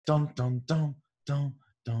Dun dun dun dun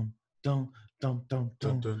dun dun dun dun Dun, dun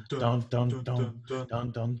dun, dun, dun dun dun, dun dun, dun,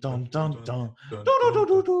 dun dun dun dun, dun dun, dun. dun, Do dun, do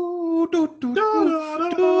do dun. do do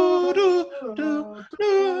do do do do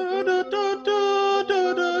do do do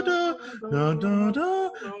do do do do do do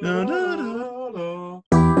do do do.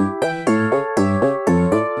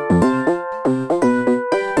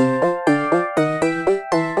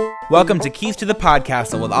 Welcome to Keys to the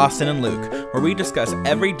Podcastle with Austin and Luke, where we discuss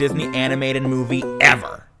every Disney animated movie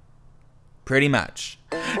ever. Pretty much.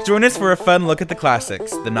 Join us for a fun look at the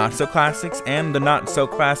classics, the not-so-classics, and the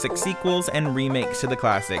not-so-classic sequels and remakes to the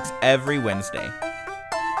classics every Wednesday.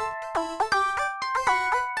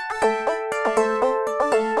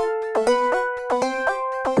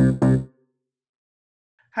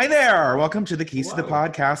 Hi there! Welcome to the Keys to the Hello.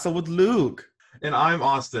 Podcastle with Luke. And I'm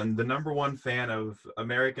Austin, the #1 fan of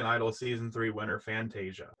American Idol Season 3 winner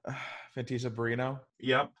Fantasia. Fantasia Barrino.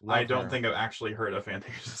 Yep, Love I don't her. think I've actually heard a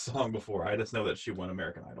Fantasia song before. I just know that she won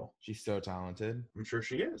American Idol. She's so talented. I'm sure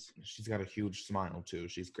she is. She's got a huge smile too.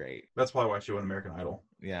 She's great. That's probably why she won American Idol.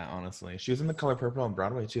 Yeah, honestly. She was in The Color Purple on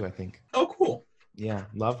Broadway too, I think. Oh, cool. Yeah,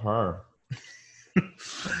 love her.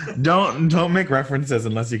 Don't make references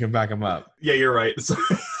unless you can back them up. Yeah, you're right.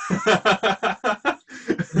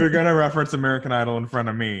 You're gonna reference American Idol in front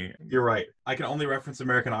of me. You're right. I can only reference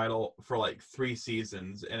American Idol for like 3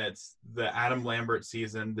 seasons, and it's the Adam Lambert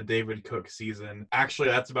season, the David Cook season. Actually,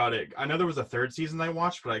 that's about it. I know there was a 3rd season I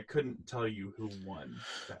watched, but I couldn't tell you who won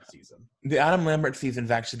that season. The Adam Lambert season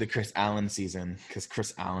is actually the Chris Allen season because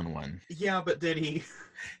Chris Allen won. Yeah, but did he?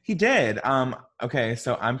 He did. Okay,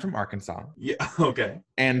 so I'm from Arkansas, Yeah, okay.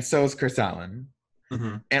 and so is Chris Allen.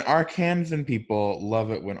 Mm-hmm. And Arkansan people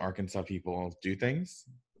love it when Arkansas people do things.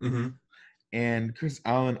 Mm-hmm. And Chris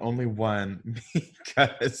Allen only won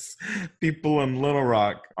because people in Little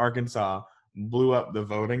Rock, Arkansas, blew up the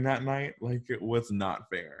voting that night. Like, it was not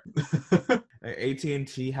fair.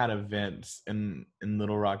 AT&T had events in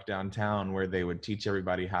Little Rock downtown where they would teach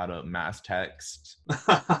everybody how to mass text.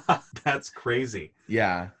 That's crazy.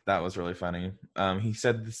 Yeah, that was really funny. He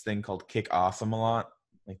said this thing called Kick Awesome a lot.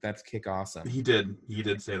 Like, that's Kick Awesome. He did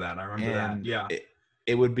say that. I remember And that. Yeah.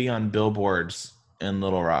 It would be on billboards in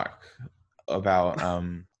Little Rock about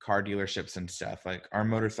car dealerships and stuff. Like, our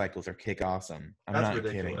motorcycles are Kick Awesome. I'm That's not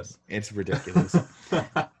ridiculous. kidding. It's ridiculous.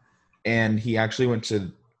 And he actually went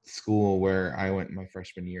to school where I went my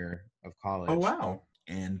freshman year of college. Oh, wow.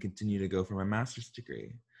 And continue to go for my master's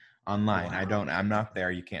degree online. Wow. I'm not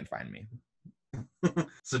there. You can't find me.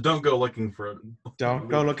 So don't go looking for Don't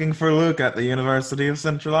go looking for Luke at the University of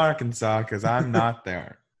Central Arkansas because I'm not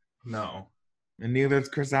there. No. And neither is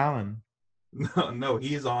Chris Allen. No,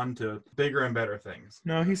 he's on to bigger and better things.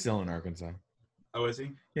 No, he's still in Arkansas. Oh, is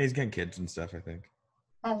he? Yeah, he's getting kids and stuff, I think.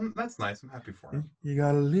 Oh, that's nice. I'm happy for him. You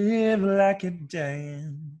gotta live like a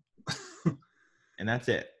damn. And that's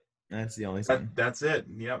it. That's the only thing. That's it.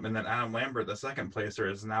 Yep. And then Adam Lambert, the 2nd placer,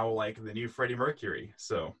 is now like the new Freddie Mercury.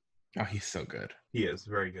 So Oh, he's so good. he is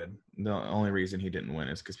very good. The only reason he didn't win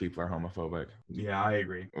is because people are homophobic. Yeah, I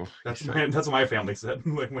agree. Oof, That's what my family said.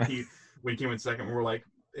 Like when he came in 2nd, we were like,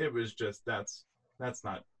 it was just that's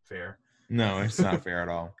not fair. No, it's not fair at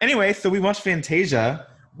all. Anyway, so we watched Fantasia.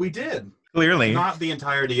 We did. Clearly. Not the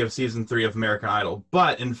entirety of Season 3 of American Idol,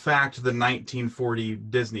 but in fact the 1940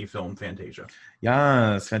 Disney film Fantasia.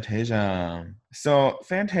 Yes, Fantasia. So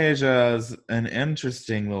Fantasia's an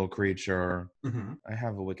interesting little creature. Mm-hmm. I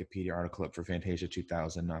have a Wikipedia article up for Fantasia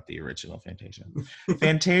 2000, not the original Fantasia.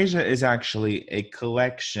 Fantasia is actually a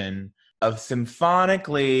collection of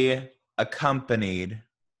symphonically accompanied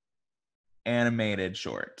animated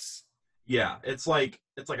shorts. Yeah, it's like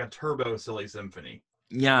a turbo silly symphony.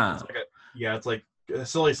 Yeah. It's like a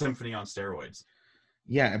silly symphony on steroids.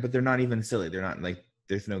 Yeah, but they're not even silly. They're not like,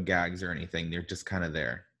 there's no gags or anything. They're just kind of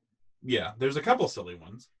there. Yeah, there's a couple silly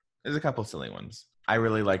ones. There's a couple silly ones. I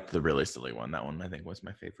really liked the really silly one. That one, I think, was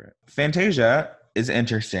my favorite. Fantasia is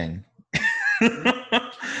interesting.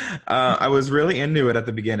 I was really into it at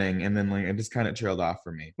the beginning, and then like it just kind of trailed off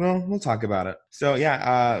for me. Well, we'll talk about it. So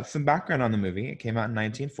yeah, some background on the movie. It came out in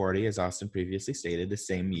 1940, as Austin previously stated, the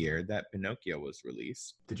same year that Pinocchio was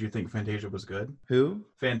released. Did you think Fantasia was good? Who?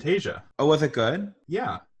 Fantasia. Oh, was it good?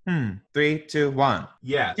 Yeah. 3, 2, 1.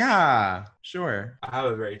 Yes. Yeah, sure. I have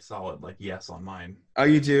a very solid yes on mine. Oh,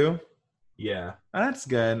 you do? Yeah. Oh, that's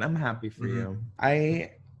good. I'm happy for you.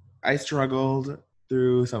 I struggled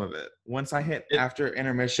through some of it. Once I hit after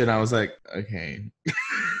intermission, I was like, okay.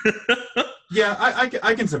 Yeah,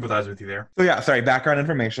 I can sympathize with you there. So yeah, sorry, background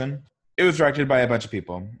information. It was directed by a bunch of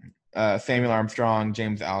people. Samuel Armstrong,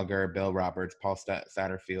 James Alger, Bill Roberts, Paul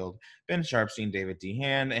Satterfield, Ben Sharpstein, David D.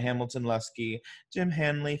 Hand, Hamilton Lusky, Jim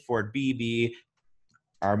Hanley, Ford Beebe,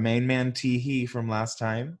 our main man Teehee from last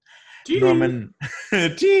time. Gee. Norman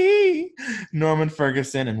Teehee, Norman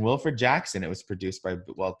Ferguson, and Wilfred Jackson. It was produced by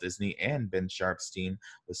Walt Disney and Ben Sharpstein.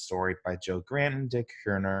 Was storied by Joe Grant and Dick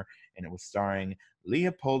Kerner, and it was starring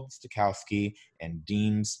Leopold Stokowski and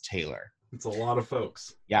Deems Taylor. It's a lot of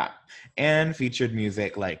folks. Yeah, and featured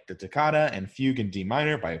music like the Toccata and Fugue in D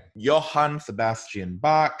minor by Johann Sebastian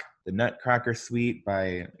Bach, the Nutcracker Suite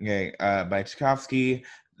by Tchaikovsky,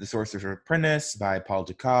 The Sorcerer's Apprentice by Paul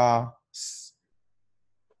Dukas.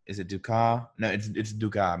 Is it Dukas? No, it's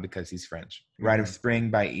Dukas because he's French. Rite of Spring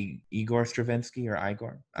by Igor Stravinsky or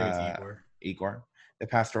Igor. Igor. The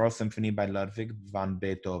Pastoral Symphony by Ludwig van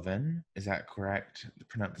Beethoven. Is that correct? The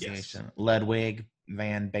pronunciation. Yes. Ludwig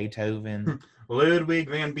van Beethoven. Ludwig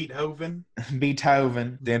van Beethoven.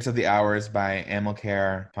 Beethoven. Dance of the Hours by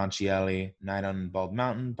Amilcare Ponchielli. Night on Bald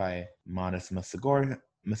Mountain by Modest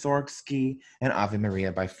Mussorgsky. And Ave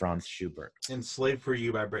Maria by Franz Schubert. And Slave for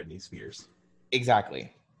You by Britney Spears.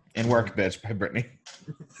 Exactly. And Work Bitch by Britney.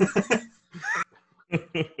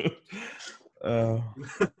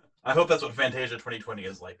 I hope that's what Fantasia 2020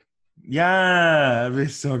 is like. Yeah, it'd be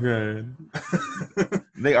so good.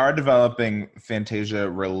 They are developing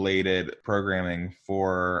Fantasia-related programming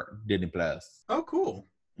for Disney Plus. Oh, cool.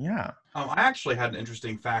 Yeah. I actually had an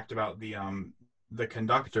interesting fact about the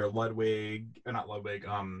conductor, Leopold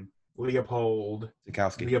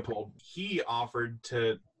Stokowski. Leopold. He offered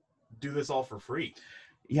to do this all for free.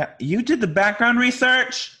 Yeah, you did the background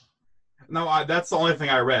research? No, that's the only thing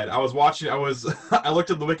I read. I looked at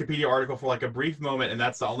the Wikipedia article for like a brief moment, and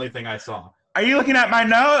that's the only thing I saw. Are you looking at my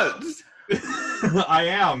notes? I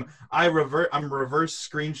am. I'm reverse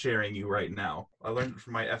screen sharing you right now. I learned it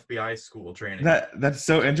from my FBI school training. That's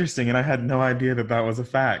so interesting, and I had no idea that was a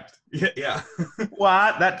fact. Yeah.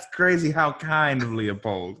 What? That's crazy. How kind of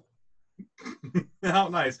Leopold. How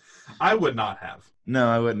nice. I would not have. No,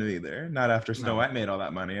 I wouldn't either. Not after Snow White made all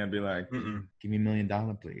that money. I'd be like, give me $1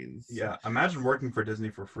 million, please. Yeah, imagine working for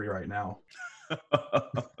Disney for free right now.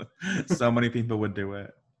 So many people would do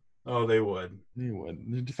it. Oh, they would. They would.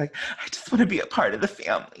 They're just like, I just want to be a part of the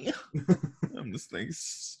family. I'm just like,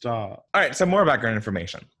 stop. All right, so more background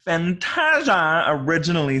information. Fantasia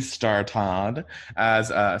originally started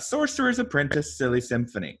as a Sorcerer's Apprentice Silly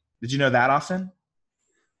Symphony. Did you know that, Austin?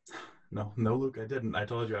 No, Luke, I didn't. I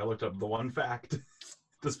told you I looked up the one fact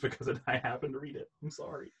just because I happened to read it. I'm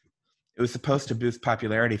sorry. It was supposed to boost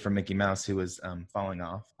popularity for Mickey Mouse, who was falling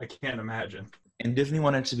off. I can't imagine. And Disney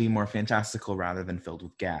wanted to be more fantastical rather than filled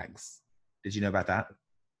with gags. Did you know about that?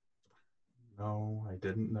 No, I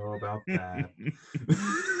didn't know about that.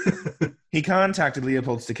 He contacted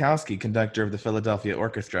Leopold Stokowski, conductor of the Philadelphia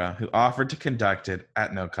Orchestra, who offered to conduct it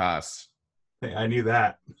at no cost. Hey, I knew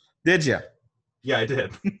that. Did you? Yeah, I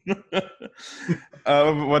did.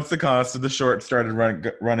 Once the cost of the short started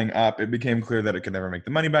running up, it became clear that it could never make the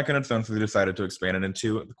money back on its own, so they decided to expand it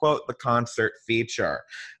into, quote, the concert feature.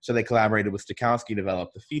 So they collaborated with Stokowski to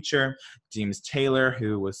develop the feature. Deems Taylor,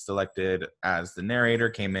 who was selected as the narrator,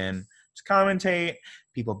 came in to commentate.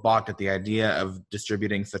 People balked at the idea of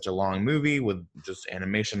distributing such a long movie with just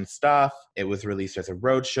animation stuff. It was released as a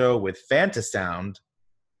roadshow with Fantasound,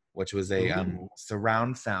 which was a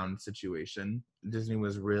surround sound situation. Disney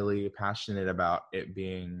was really passionate about it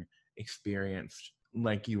being experienced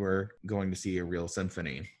like you were going to see a real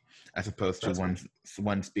symphony, as opposed to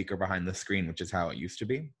one speaker behind the screen, which is how it used to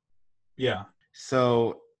be. Yeah.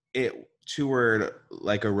 So it toured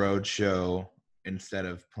like a road show instead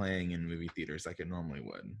of playing in movie theaters like it normally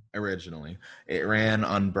would originally. It ran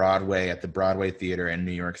on Broadway at the Broadway Theater in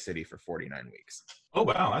New York City for 49 weeks. Oh,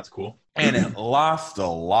 wow, that's cool. And it lost a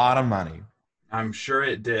lot of money. I'm sure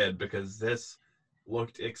it did, because this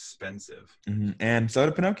looked expensive. Mm-hmm. And so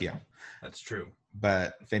did Pinocchio. That's true.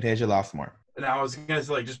 But Fantasia lost more. And I was going to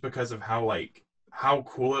say, like, just because of how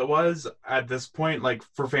cool it was at this point, like,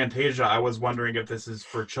 for Fantasia, I was wondering if this is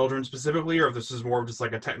for children specifically, or if this is more of just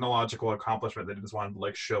like a technological accomplishment that they just wanted to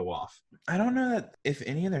like show off. I don't know that if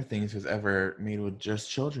any of their things was ever made with just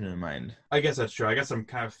children in mind. I guess that's true. I guess I'm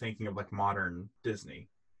kind of thinking of like modern Disney.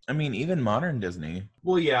 I mean, even modern Disney.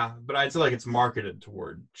 Well, yeah, but I'd say like it's marketed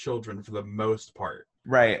toward children for the most part.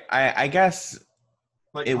 Right. I guess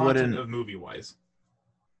like it wouldn't of movie-wise.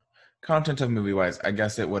 Content of movie-wise, I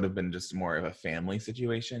guess it would have been just more of a family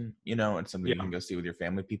situation. You know, it's something you can go see with your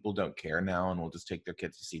family. People don't care now and will just take their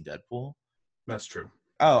kids to see Deadpool. That's true.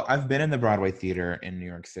 Oh, I've been in the Broadway Theater in New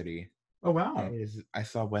York City. Oh, wow. I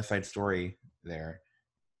saw West Side Story there.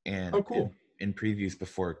 And oh, cool. In previews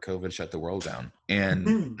before COVID shut the world down.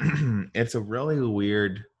 And it's a really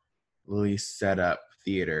weirdly set up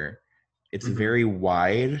theater. It's very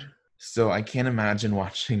wide. So I can't imagine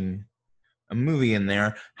watching a movie in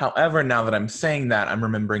there. However, now that I'm saying that, I'm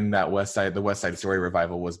remembering that the West Side Story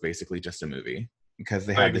revival was basically just a movie because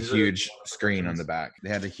they had the huge screen on the back. They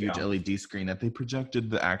had a huge LED screen that they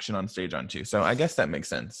projected the action on stage onto. So I guess that makes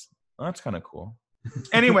sense. Well, that's kind of cool.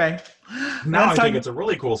 Anyway, now I think it's a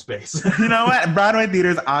really cool space. You know what? Broadway theater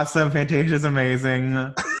is awesome. Fantasia is amazing.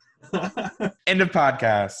 End of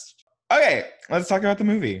podcast. Okay, let's talk about the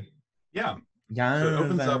movie. Yeah. So it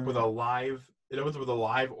opens up with a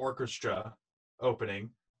live orchestra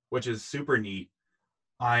opening, which is super neat.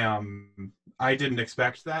 I didn't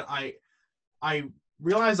expect that. I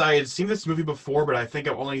realized I had seen this movie before, but I think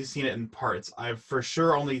I've only seen it in parts. I've for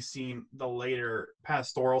sure only seen the later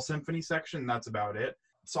pastoral symphony section. That's about it.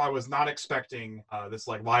 So I was not expecting this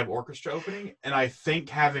like live orchestra opening, and I think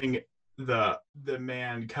having the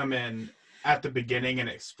man come in at the beginning and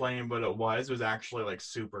explain what it was actually like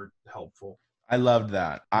super helpful. I loved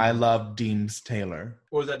that. I love Deems Taylor.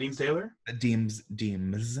 What was that, Deems Taylor? Deems.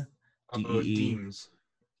 Deems.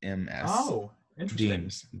 M-S. Oh, interesting.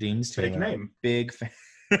 Deems Taylor. Big name. Big fan.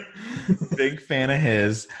 Big fan of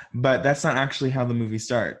his. But that's not actually how the movie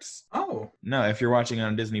starts. Oh. No, if you're watching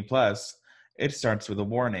on Disney Plus, it starts with a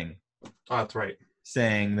warning. Oh, that's right.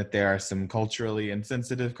 Saying that there are some culturally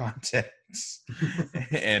insensitive content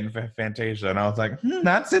in Fantasia. And I was like,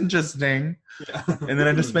 that's interesting. Yeah. And then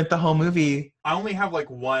I just spent the whole movie. I only have like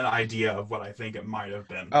one idea of what I think it might have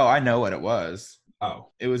been. Oh, I know what it was.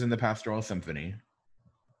 Oh. It was in the Pastoral Symphony.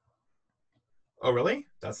 Oh, really?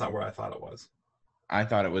 That's not where I thought it was. I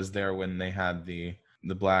thought it was there when they had the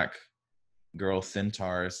black girl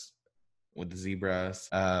centaurs with the zebras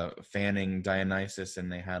fanning Dionysus, and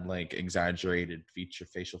they had like exaggerated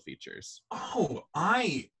facial features. Oh,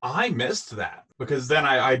 I missed that, because then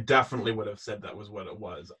I definitely would have said that was what it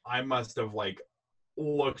was. I must have like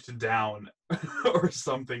looked down or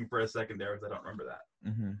something for a second there, because I don't remember that.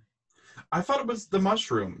 Mm-hmm. I thought it was the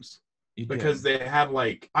mushrooms, because they had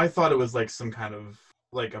like, I thought it was like some kind of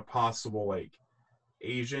like a possible like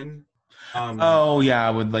Asian. Oh yeah,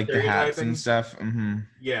 with like the hats and stuff. Mm-hmm.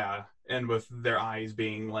 Yeah. And with their eyes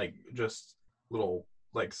being like just little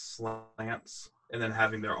like slants, and then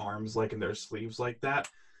having their arms like in their sleeves like that.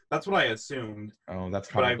 That's what I assumed. Oh, that's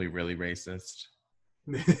probably really racist.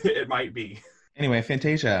 It might be. Anyway,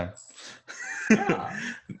 Fantasia.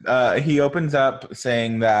 Yeah. He opens up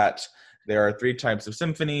saying that there are 3 types of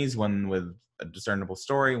symphonies, one with a discernible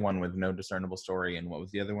story, one with no discernible story, and what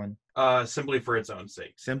was the other one? Simply for its own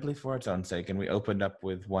sake. Simply for its own sake. And we opened up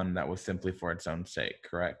with one that was simply for its own sake,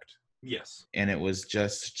 correct? Yes. And it was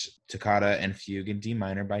just Toccata and Fugue in D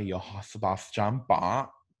minor by Johann Sebastian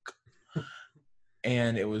Bach.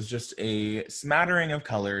 And it was just a smattering of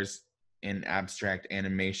colors in abstract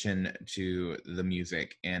animation to the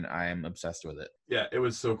music, and I am obsessed with it. Yeah, it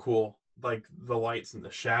was so cool. Like the lights and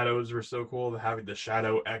the shadows were so cool. Having the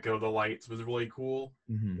shadow echo the lights was really cool.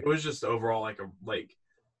 Mm-hmm. It was just overall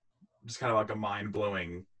just kind of like a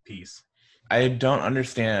mind-blowing piece. I don't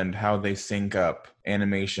understand how they sync up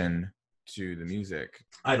animation to the music.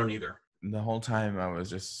 I don't either. The whole time I was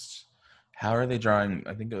just, how are they drawing?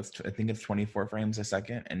 I think it's 24 frames a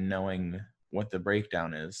second, and knowing what the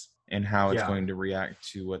breakdown is and how it's going to react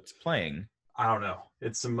to what's playing. I don't know.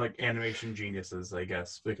 It's some like animation geniuses, I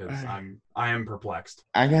guess, because I am perplexed.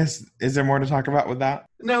 I guess, is there more to talk about with that?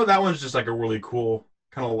 No, that one's just like a really cool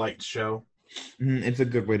kind of light show. It's a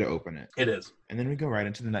good way to open it. It is. And then we go right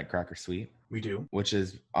into the Nutcracker Suite. We do. Which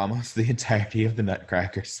is almost the entirety of the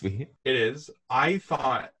Nutcracker Suite. It is. I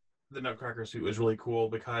thought the Nutcracker Suite was really cool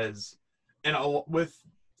because, with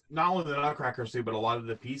not only the Nutcracker Suite, but a lot of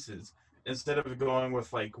the pieces, instead of going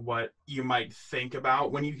with like what you might think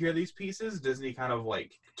about when you hear these pieces, Disney kind of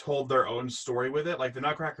like told their own story with it. Like the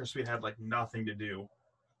Nutcracker Suite had like nothing to do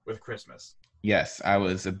with Christmas. Yes, I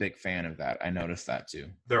was a big fan of that. I noticed that too.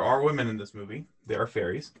 There are women in this movie. There are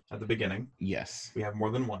fairies at the beginning. Yes. We have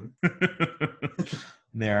more than one.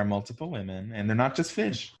 There are multiple women, and they're not just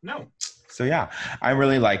fish. No. So yeah, I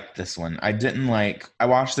really liked this one. I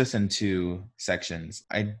watched this in 2 sections.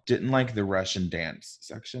 I didn't like the Russian dance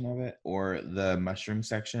section of it or the mushroom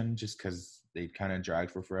section, just because they kind of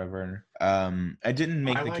dragged for forever. I didn't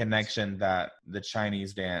make the connection that the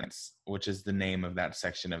Chinese dance, which is the name of that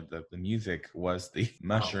section of the music, was the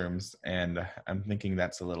mushrooms. And I'm thinking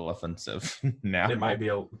that's a little offensive now. It might be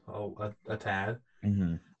a tad.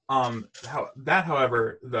 Mm-hmm.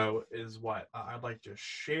 However, though, is what I'd like to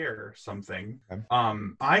share something. Okay.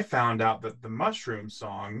 I found out that the mushroom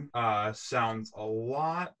song sounds a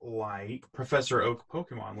lot like Professor Oak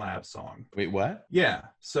Pokemon Lab song. Wait, what? Yeah.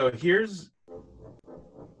 So here's.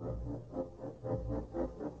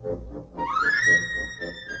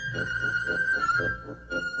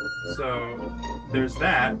 So there's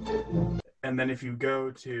that. And then if you go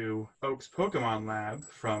to Oak's Pokemon Lab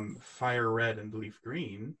from Fire Red and Leaf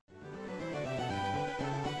Green,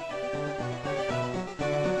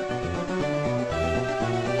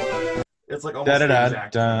 it's like almost the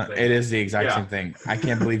exact same thing. It is the exact Yeah. same thing. I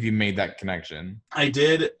can't believe you made that connection. I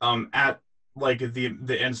did at like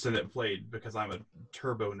the instant it played because I'm a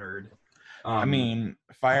turbo nerd. I mean,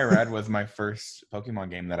 Fire Red was my first Pokemon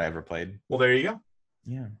game that I ever played. well, there you go.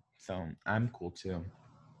 Yeah, so I'm cool too.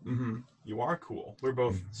 You are cool. We're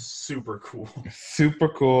both super cool. Super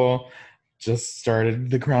cool. Just started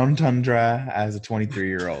the Crown Tundra as a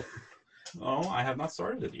 23-year-old. Oh, I have not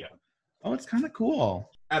started it yet. Oh, it's kind of cool.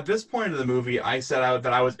 At this point of the movie, I set out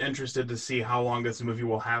that I was interested to see how long this movie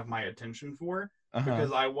will have my attention for,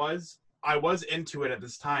 because I was into it at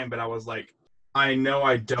this time, but I was like, I know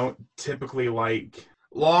I don't typically like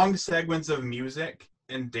long segments of music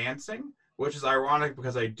and dancing, which is ironic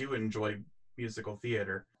because I do enjoy musical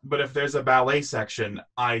theater. But if there's a ballet section,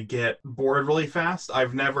 I get bored really fast.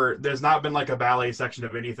 There's not been like a ballet section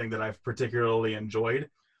of anything that I've particularly enjoyed.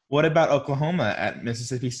 What about Oklahoma at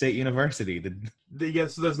Mississippi State University?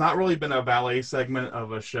 Yes, so there's not really been a ballet segment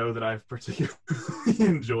of a show that I've particularly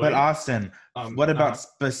enjoyed. But Austin, what about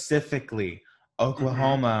specifically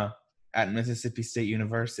Oklahoma at Mississippi State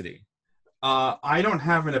University? I don't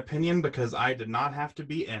have an opinion because I did not have to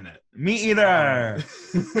be in it. Me either.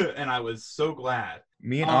 And I was so glad.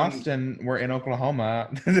 Me and Austin were in Oklahoma.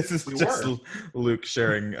 This is Luke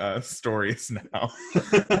sharing stories now.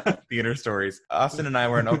 Theater stories. Austin and I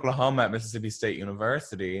were in Oklahoma at Mississippi State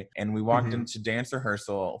University, and we walked into dance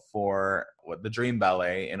rehearsal for the Dream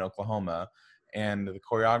Ballet in Oklahoma. And the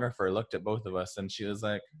choreographer looked at both of us, and she was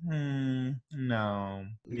like, no.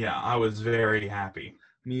 Yeah, I was very happy.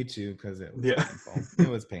 Me too, because it was painful. It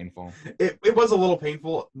was painful. It was a little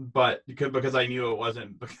painful, but because I knew it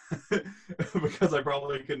wasn't, because I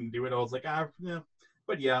probably couldn't do it. I was like, yeah.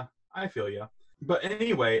 But yeah, I feel you. But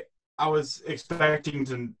anyway, I was expecting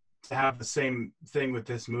to have the same thing with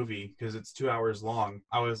this movie because it's 2 hours long.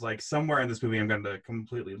 I was like, somewhere in this movie, I'm going to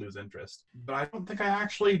completely lose interest. But I don't think I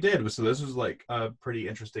actually did. So this was like pretty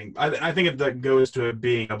interesting. I think that goes to it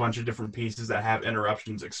being a bunch of different pieces that have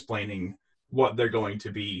interruptions explaining what they're going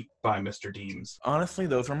to be by Mr. Deems. Honestly,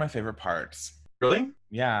 those were my favorite parts. Really?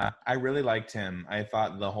 Yeah, I really liked him. I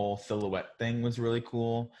thought the whole silhouette thing was really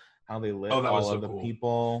cool. How they lit all of the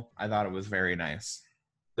people. I thought it was very nice.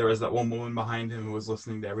 There was that one woman behind him who was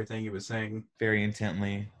listening to everything he was saying. Very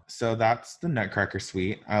intently. So that's the Nutcracker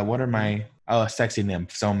Suite. What are my... Oh, sexy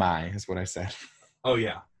nymph. So am I, is what I said. Oh,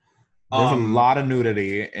 yeah. There's a lot of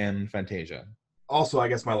nudity in Fantasia. Also, I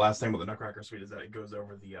guess my last thing with the Nutcracker Suite is that it goes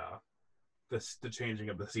over the changing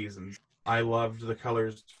of the seasons. I loved the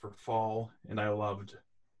colors for fall, and I loved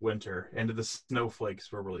winter, and the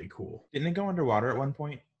snowflakes were really cool. Didn't it go underwater at one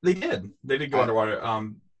point? They did go underwater.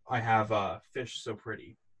 I have Fish So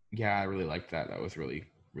Pretty. Yeah, I really liked that. That was really,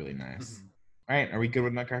 really nice. All right, are we good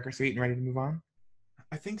with Nutcracker Suite and ready to move on?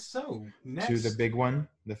 I think so. Next, to the big one,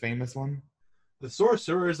 the famous one. The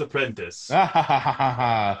Sorcerer's Apprentice.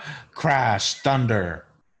 Crash Thunder.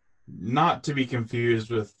 Not to be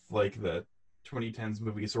confused with like the 2010s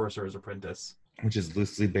movie Sorcerer's Apprentice, which is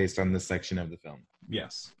loosely based on this section of the film.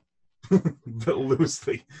 Yes. But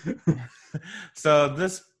loosely. So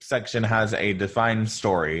this section has a defined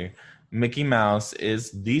story. Mickey Mouse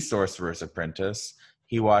is the Sorcerer's Apprentice.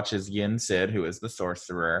 He watches Yin Sid, who is the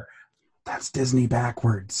sorcerer. That's Disney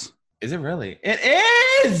backwards. Is it really? It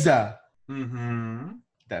is!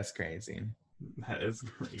 That's crazy. That is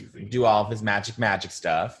crazy. Do all of his magic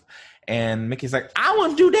stuff. And Mickey's like, I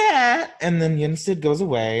want to do that. And then Yin Sid goes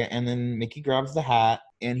away. And then Mickey grabs the hat.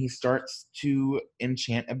 And he starts to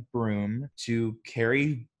enchant a broom to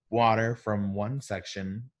carry water from one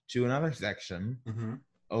section to another section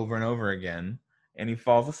over and over again. And he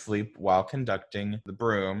falls asleep while conducting the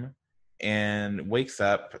broom and wakes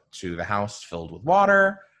up to the house filled with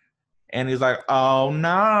water. And he's like, oh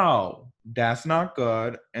no, that's not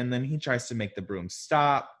good. And then he tries to make the broom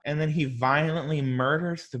stop. And then he violently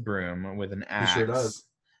murders the broom with an axe. He sure does.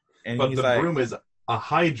 And but the broom is a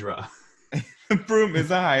hydra. The broom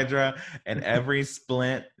is a hydra. And every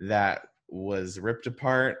splint that was ripped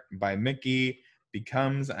apart by Mickey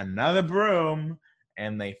becomes another broom.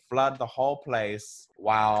 And they flood the whole place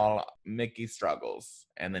while Mickey struggles.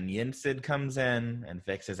 And then Yin Sid comes in and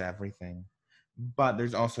fixes everything. But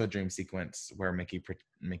there's also a dream sequence where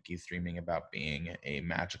Mickey's dreaming about being a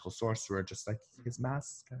magical sorcerer, just like his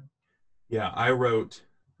mascot. Yeah, I wrote,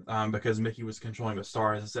 because Mickey was controlling the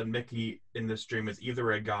stars, I said Mickey in this dream is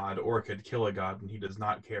either a god or could kill a god, and he does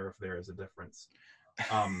not care if there is a difference.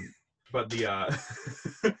 But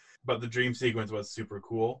but the dream sequence was super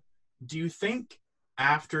cool. Do you think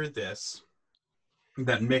after this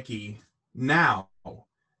that Mickey now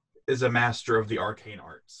is a master of the arcane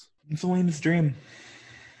arts? It's only in his dream.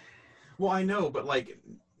 Well, I know, but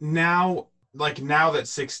now that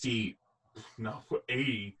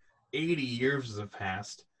 80 years have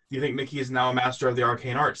passed, do you think Mickey is now a master of the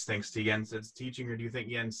arcane arts thanks to Yen Sid's teaching, or do you think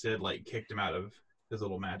Yen Sid kicked him out of his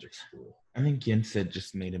little magic school? I think Yen Sid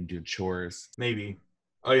just made him do chores. Maybe.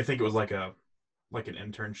 Oh, you think it was like an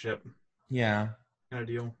internship Yeah, kind of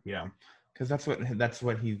deal? Yeah. because that's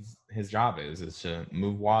what his job is to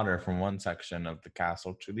move water from one section of the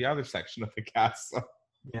castle to the other section of the castle.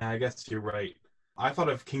 Yeah, I guess you're right. I thought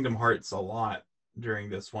of Kingdom Hearts a lot during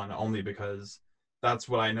this one, only because that's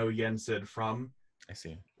what I know Yen Sid from. I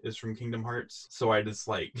see. Is from Kingdom Hearts. So I just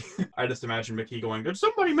I just imagine Mickey going, "Did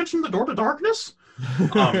somebody mention the door to darkness?"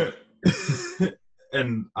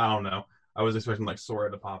 And I don't know. I was expecting Sora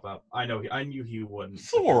to pop up. I knew he wouldn't.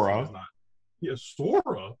 Sora?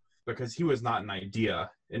 Sora, because he was not an idea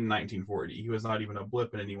in 1940. He was not even a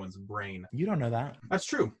blip in anyone's brain. You don't know that. That's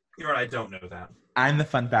true. You're right. I don't know that. I'm the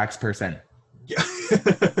fun facts person. Yeah.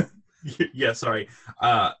 Yeah. Sorry.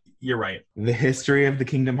 You're right. The history of the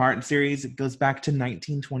Kingdom Hearts series goes back to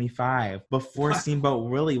 1925, before Steamboat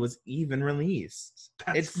Willie was even released.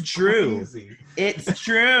 That's it's true. Crazy. It's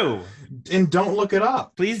true. And don't look it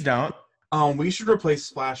up. Please don't. We should replace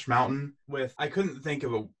Splash Mountain with. I couldn't think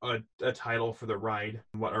of a title for the ride.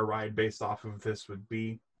 What a ride based off of this would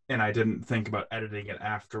be. And I didn't think about editing it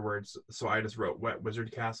afterwards, so I just wrote Wet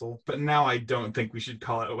Wizard Castle. But now I don't think we should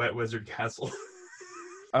call it Wet Wizard Castle.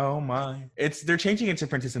 Oh my. They're changing it to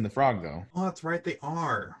Princess and the Frog, though. Oh, that's right, they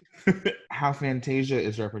are. How Fantasia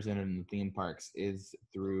is represented in the theme parks is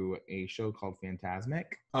through a show called Fantasmic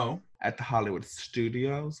Oh. at the Hollywood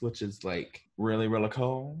Studios, which is really, really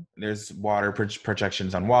cool. There's water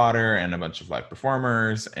projections on water and a bunch of live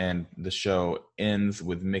performers, and the show ends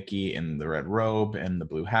with Mickey in the red robe and the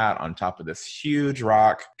blue hat on top of this huge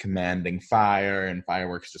rock commanding fire and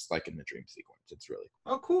fireworks, just like in the dream sequence. It's really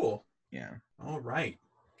cool. Oh, cool. Yeah. All right.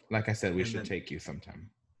 Like I said, we should take you sometime.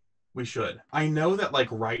 We should. I know that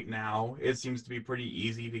right now it seems to be pretty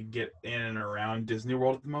easy to get in and around Disney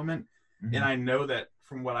World at the moment. Mm-hmm. And I know that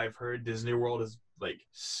from what I've heard, Disney World is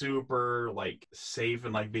super safe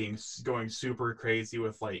and going super crazy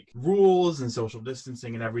with rules and social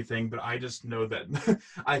distancing and everything. But I just know that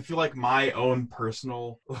I feel my own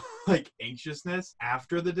personal anxiousness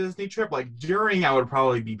after the Disney trip, during I would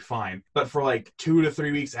probably be fine, but for 2 to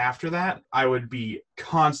 3 weeks after that, I would be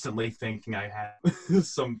constantly thinking I had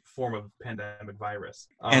some form of pandemic virus.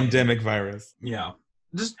 Endemic virus. Yeah.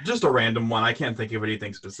 Just a random one. I can't think of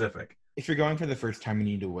anything specific. If you're going for the first time, you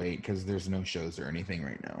need to wait because there's no shows or anything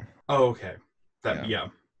right now. Oh, okay. Yeah.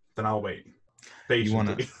 Then I'll wait.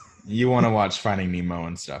 Patiently. You want to watch Finding Nemo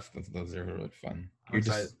and stuff. Those are really fun.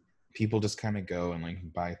 People just kind of go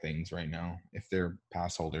and buy things right now if they're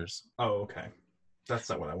pass holders. Oh, okay. That's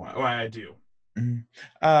not what I want. Well, I do. Mm-hmm.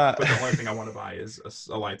 But the only thing I want to buy is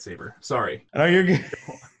a lightsaber. Sorry. No, you're good.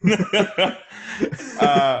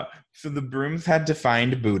 So the brooms had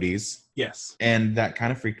defined booties. Yes. And that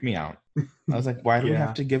kind of freaked me out. I was like, why do we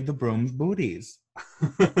have to give the brooms booties?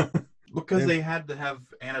 Because they had to have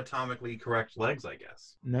anatomically correct legs, I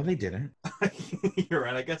guess. No, they didn't. You're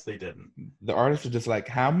right. I guess they didn't. The artists were just like,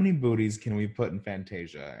 how many booties can we put in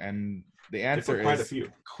Fantasia? And the answer is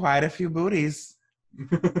quite a few booties.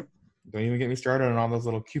 Don't even get me started on all those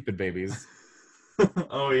little Cupid babies.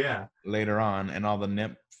 Oh, yeah. Later on, and all the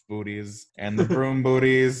nymph booties and the broom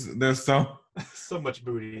booties. There's so much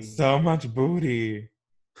booty. So much booty.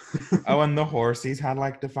 Oh, and the horsies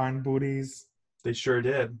had defined booties. They sure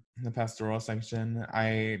did. In the pastoral section.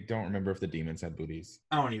 I don't remember if the demons had booties.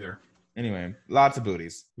 I don't either. Anyway, lots of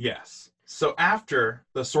booties. Yes. So after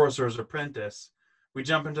the Sorcerer's Apprentice, we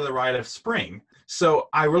jump into the Rite of Spring. So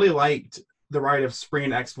I really liked the Rite of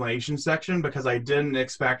Spring explanation section because I didn't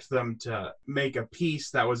expect them to make a piece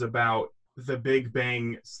that was about the Big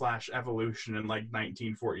Bang / evolution in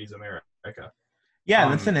 1940s America. Yeah,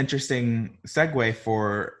 that's an interesting segue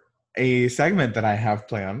for a segment that I have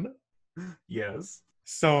planned. Yes.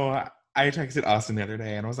 So I texted Austin the other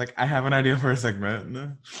day and I was like, I have an idea for a segment.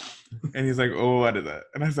 And he's like, oh, what is it?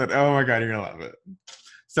 And I said, oh my God, you're going to love it.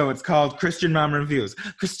 So it's called Christian Mom Reviews.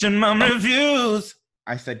 Christian Mom Reviews!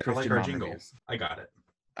 I said Christian Mom jingle. Reviews. I got it.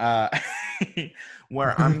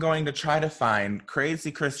 Where I'm going to try to find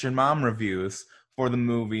crazy Christian mom reviews for the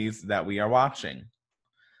movies that we are watching.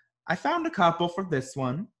 I found a couple for this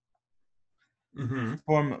one. Mm-hmm.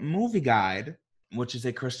 From Movie Guide, which is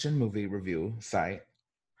a Christian movie review site.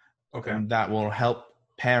 Okay. That will help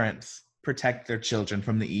parents protect their children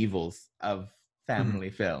from the evils of family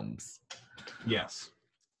films. Yes.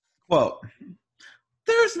 Quote,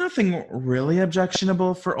 there's nothing really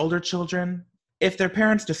objectionable for older children if their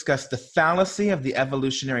parents discuss the fallacy of the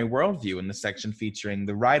evolutionary worldview in the section featuring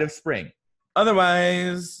The Rite of Spring.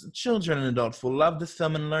 Otherwise, children and adults will love this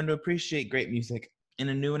film and learn to appreciate great music in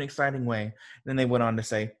a new and exciting way. Then they went on to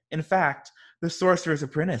say, in fact, The Sorcerer's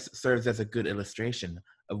Apprentice serves as a good illustration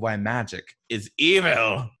of why magic is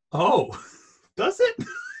evil. Oh, does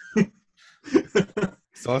it?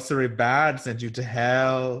 Sorcery bad, sent you to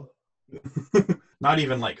hell. Not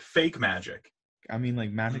even like fake magic. I mean,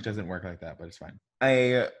 like, magic doesn't work like that, but it's fine.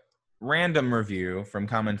 A random review from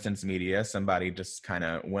Common Sense Media, somebody just kind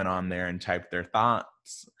of went on there and typed their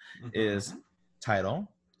thoughts, is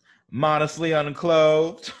title, Modestly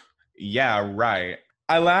Unclothed. Yeah, right.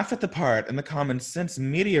 I laughed at the part in the Common Sense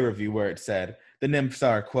Media review where it said the nymphs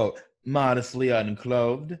are, quote, modestly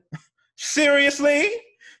unclothed. Seriously?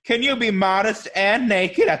 Can you be modest and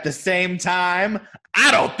naked at the same time?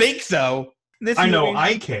 I don't think so. I know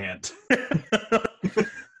I can't.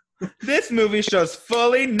 This movie shows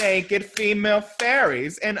fully naked female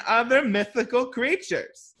fairies and other mythical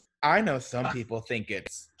creatures. I know some people think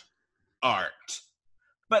it's art,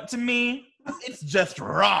 but to me, it's just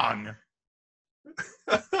wrong.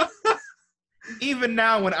 Even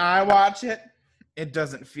now when I watch it, it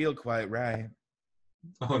doesn't feel quite right.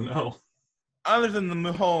 Oh no. Other than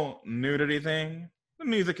the whole nudity thing, the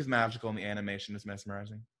music is magical and the animation is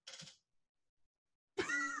mesmerizing.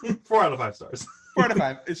 4 out of 5 stars. 4 out of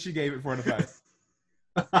 5. She gave it 4 out of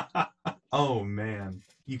 5. Oh man.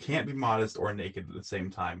 You can't be modest or naked at the same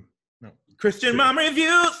time. No. Christian Mom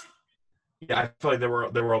Reviews! Yeah, I feel like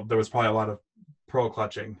there was probably a lot of pearl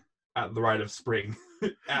clutching at the Rite of Spring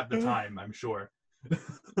at the time, I'm sure.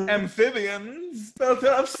 Amphibians built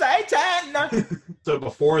of Satan! So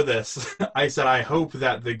before this, I said I hope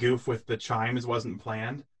that the goof with the chimes wasn't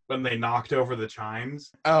planned when they knocked over the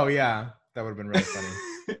chimes. Oh yeah, that would have been really funny.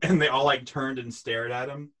 And they all like turned and stared at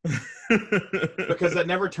him. Because that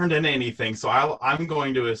never turned into anything, so I'm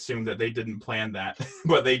going to assume that they didn't plan that,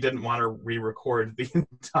 but they didn't want to re-record the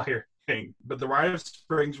entire thing. But the Rite of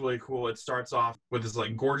Spring's really cool. It starts off with this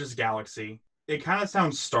like gorgeous galaxy. It kind of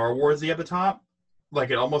sounds Star Wars-y at the top. Like,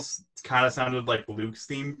 it almost kind of sounded like Luke's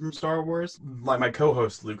theme from Star Wars. Like my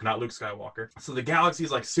co-host, Luke, not Luke Skywalker. So the galaxy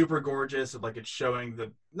is, like, super gorgeous. Like, it's showing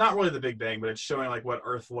not really the Big Bang, but it's showing, like, what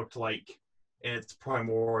Earth looked like in its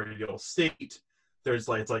primordial state. There's,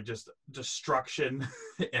 like, it's, like, just destruction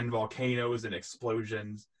and volcanoes and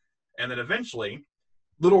explosions. And then eventually,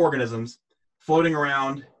 little organisms floating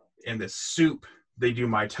around in this soup. They do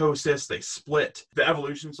mitosis, they split. The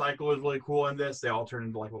evolution cycle is really cool in this. They all turn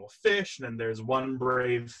into like little fish, and then there's one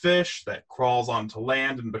brave fish that crawls onto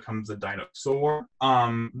land and becomes a dinosaur.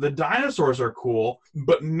 The dinosaurs are cool,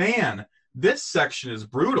 but man, this section is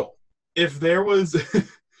brutal. If there was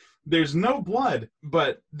there's no blood,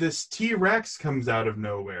 but this T-Rex comes out of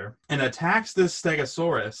nowhere and attacks this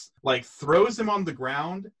Stegosaurus, like throws him on the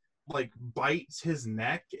ground, like bites his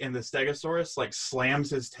neck, and the Stegosaurus like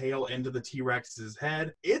slams his tail into the T-Rex's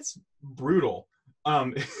head. It's brutal.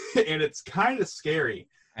 And it's kind of scary.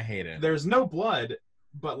 I hate it. There's no blood,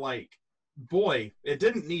 but like, boy, it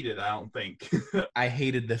didn't need it, I don't think. I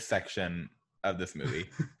hated this section of this movie.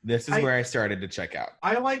 This is where I started to check out.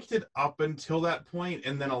 I liked it up until that point,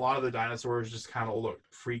 and then a lot of the dinosaurs just kind of looked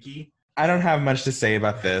freaky. I don't have much to say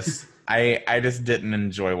about this. I just didn't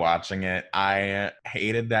enjoy watching it. I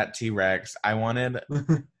hated that T-Rex. I wanted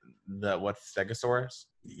what's Stegosaurus?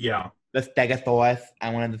 Yeah. The Stegosaurus. I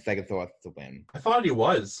wanted the Stegosaurus to win. I thought he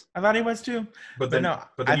was. I thought he was too. But then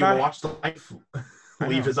you watched the life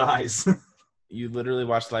leave his eyes. You literally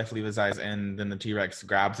watch life leave his eyes, and then the T-Rex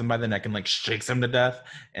grabs him by the neck and like shakes him to death,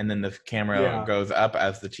 and then the camera goes up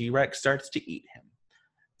as the T-Rex starts to eat him.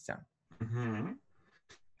 So. Mm-hmm.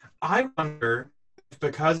 I wonder,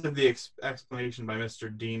 because of the explanation by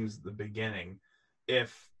Mr. Deems at the beginning,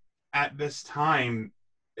 if at this time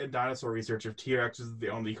in dinosaur research, if T-Rex is the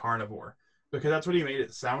only carnivore, because that's what he made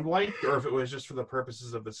it sound like, or if it was just for the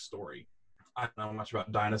purposes of the story. I don't know much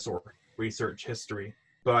about dinosaur research history,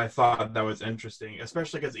 but I thought that was interesting,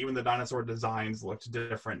 especially because even the dinosaur designs looked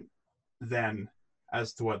different then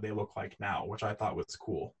as to what they look like now, which I thought was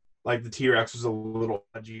cool. Like the T-Rex was a little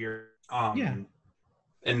edgier.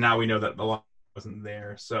 And now we know that the lot wasn't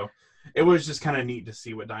there. So it was just kind of neat to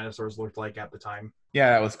see what dinosaurs looked like at the time.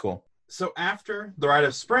 Yeah, that was cool. So after the Rite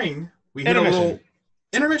of Spring, we hit a little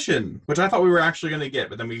intermission, which I thought we were actually going to get,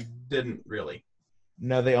 but then we didn't really.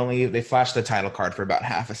 No, they flashed the title card for about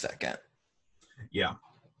half a second. Yeah.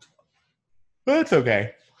 But it's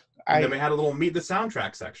okay. And then we had a little meet the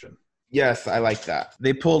soundtrack section. Yes, I like that.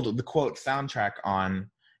 They pulled the quote soundtrack on,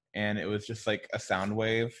 and it was just like a sound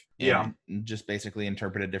wave. Yeah. And just basically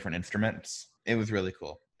interpreted different instruments. It was really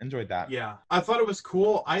cool. Enjoyed that. Yeah. I thought it was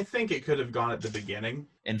cool. I think it could have gone at the beginning.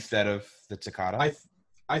 Instead of the toccata.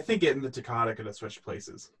 I think it and the toccata could have switched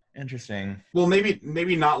places. Interesting. Well,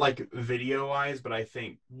 maybe not like video-wise, but I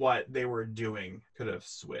think what they were doing could have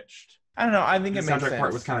switched. I don't know. I think The it makes soundtrack sense.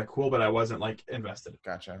 part was kind of cool, but I wasn't like invested.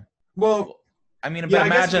 Gotcha. Well, I mean, yeah, but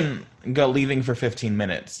imagine leaving for 15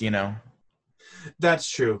 minutes, you know? that's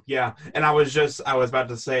true. Yeah. And I was about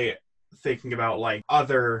to say, thinking about like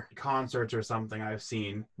other concerts or something I've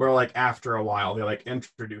seen where like after a while they like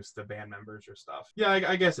introduce the band members or stuff. Yeah,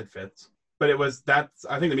 I guess it fits. But I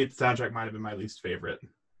think the soundtrack might have been my least favorite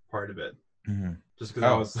part of it. Mm-hmm. Just because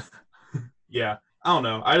I was, yeah, I don't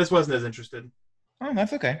know. I just wasn't as interested. Oh,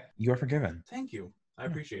 that's okay. You're forgiven. Thank you. I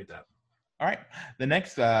appreciate that. All right. The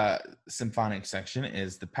next symphonic section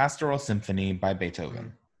is the Pastoral Symphony by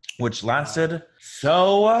Beethoven, which lasted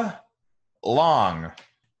so long.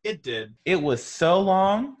 It did. It was so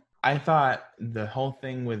long. I thought the whole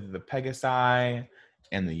thing with the Pegasi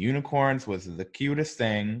and the unicorns was the cutest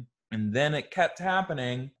thing. And then it kept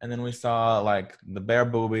happening. And then we saw like the bare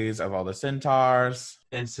boobies of all the centaurs.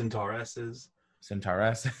 And centauresses.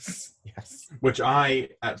 Centauresses. Yes. Which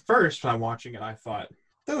at first, when I'm watching it, I thought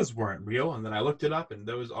those weren't real. And then I looked it up, and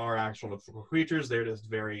those are actual mythical creatures. They're just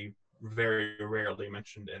very, very rarely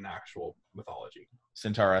mentioned in actual mythology.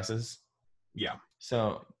 Centauresses. Yeah.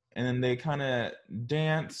 So, and then they kind of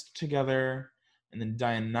dance together. And then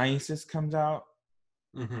Dionysus comes out.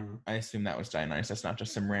 Mm-hmm. I assume that was Dionysus, not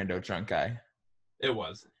just some rando drunk guy. It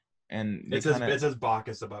was. And it says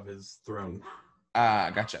Bacchus above his throne.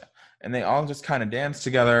 Gotcha. And they all just kind of dance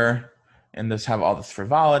together and just have all this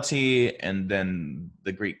frivolity. And then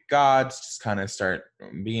the Greek gods just kind of start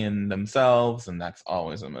being themselves, and that's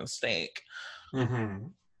always a mistake. Mm-hmm.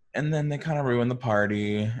 And then they kind of ruin the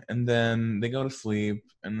party, and then they go to sleep,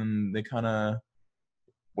 and then they kind of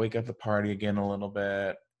wake up the party again a little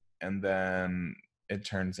bit, and then it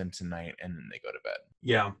turns into night, and then they go to bed.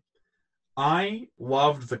 Yeah. I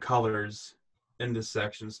loved the colors in this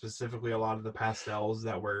section, specifically a lot of the pastels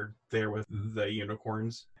that were there with the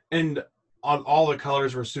unicorns. And all the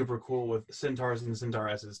colors were super cool with centaurs and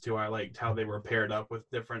centauresses too. I liked how they were paired up with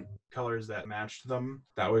different colors that matched them.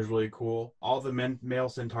 That was really cool. All the male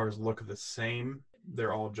centaurs look the same.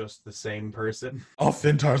 They're all just the same person. All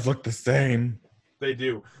centaurs look the same. They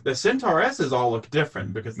do. The centauresses all look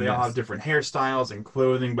different because they all have different hairstyles and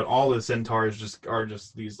clothing, but all the centaurs are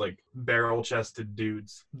just these like barrel-chested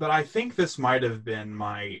dudes. But I think this might have been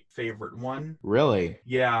my favorite one. Really?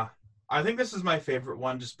 Yeah. I think this is my favorite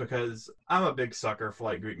one just because I'm a big sucker for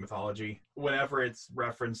like Greek mythology. Whenever it's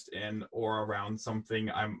referenced in or around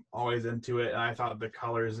something, I'm always into it. And I thought the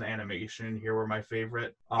colors and animation here were my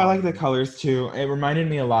favorite. I like the colors too. It reminded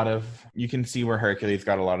me a lot of, you can see where Hercules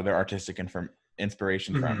got a lot of their artistic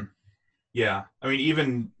inspiration from. Yeah. I mean,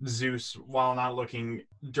 even Zeus, while not looking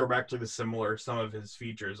directly similar, some of his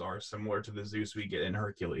features are similar to the Zeus we get in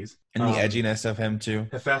Hercules. And the edginess of him too.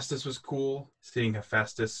 Hephaestus was cool. Seeing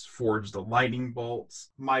Hephaestus forge the lightning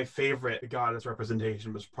bolts. My favorite goddess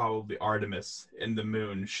representation was probably Artemis in the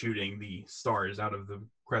moon shooting the stars out of the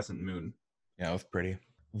crescent moon. Yeah, it was pretty. It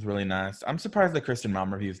was really nice. I'm surprised that Kristen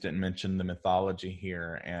Mom Reviews didn't mention the mythology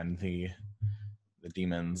here and the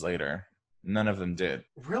demons later. None of them did.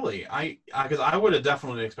 Really? Because I would have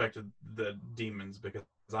definitely expected the demons, because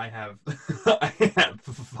I have I had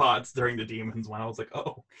thoughts during the demons when I was like,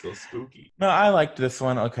 oh, so spooky. No, I liked this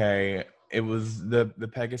one. Okay. It was the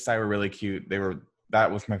Pegasi were really cute. That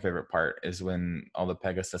was my favorite part, is when all the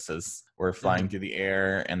Pegasuses were flying through the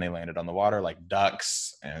air and they landed on the water like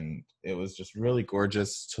ducks, and it was just really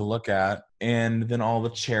gorgeous to look at. And then all the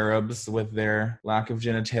cherubs with their lack of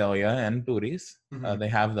genitalia and booties, they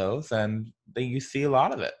have those, and you see a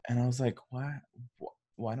lot of it. And I was like,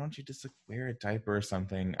 why don't you just wear a diaper or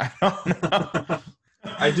something? I don't know.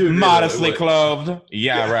 I do modestly clothed.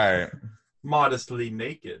 Yeah, right. Modestly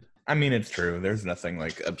naked. I mean, it's true. There's nothing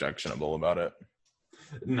like objectionable about it.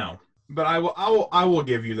 No, but I will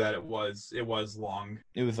give you that it was long.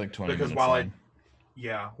 It was like 20 because minutes long.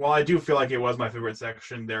 While I do feel like it was my favorite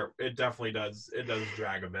section, it definitely does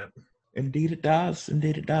drag a bit. Indeed it does.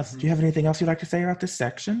 Indeed it does. Do you have anything else you'd like to say about this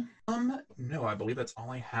section? No, I believe that's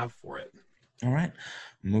all I have for it. All right,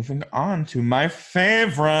 moving on to my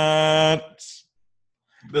favorite.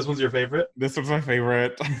 This one's your favorite? This was my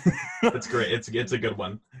favorite. It's great. It's a good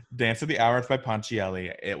one. Dance of the Hours by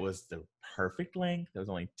Ponchielli. It was the perfect length. It was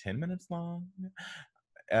only 10 minutes long.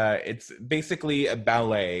 It's basically a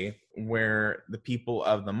ballet where the people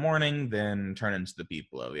of the morning then turn into the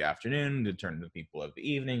people of the afternoon, then turn into the people of the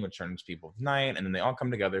evening, which turn into people of the night, and then they all come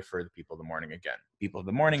together for the people of the morning again. People of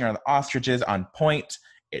the morning are the ostriches on point.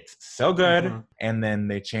 It's so good. Mhm. And then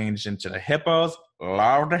they changed into the hippos.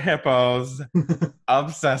 Love the hippos.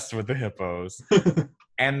 Obsessed with the hippos.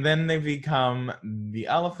 And then they become the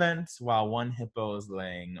elephants while one hippo is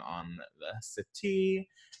laying on the settee.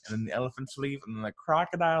 And then the elephants leave, and then the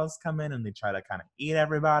crocodiles come in and they try to kind of eat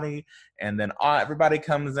everybody. And then everybody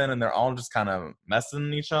comes in and they're all just kind of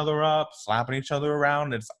messing each other up, slapping each other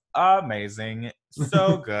around. It's amazing.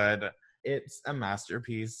 So good. It's a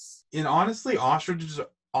masterpiece. And honestly, ostriches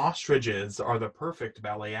are the perfect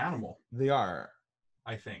ballet animal, They are.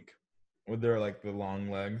 I think. With their like the long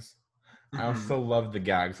legs. I Mhm. also love the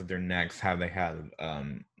gags with their necks, how they had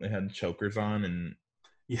chokers on and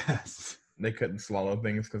Yes. they couldn't swallow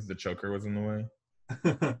things because the choker was in the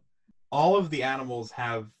way. All of the animals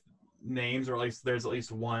have names, or at least there's at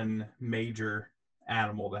least one major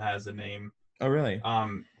animal that has a name. Oh, really?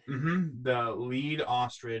 The lead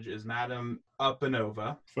ostrich is Madame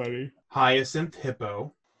Upanova. Funny. Hyacinth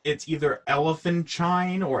hippo. It's either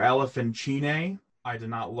elephantine or elephantine. I did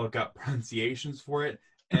not look up pronunciations for it.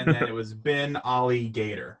 And then it was Ben Ali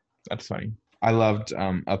Gator. That's funny. I loved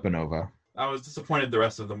Upanova. I was disappointed the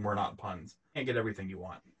rest of them were not puns. Can't get everything you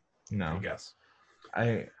want, I No. guess.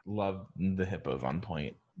 I love the hippos on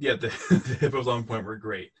point. Yeah, the hippos on point were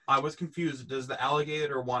great. I was confused. Does the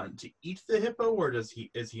alligator want to eat the hippo, or is he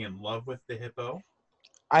in love with the hippo?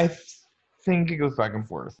 I think it goes back and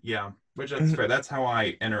forth. Yeah, which that's fair. That's how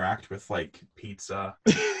I interact with like pizza.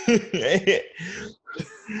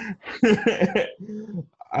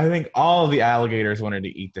 I think all of the alligators wanted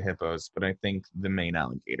to eat the hippos, but I think the main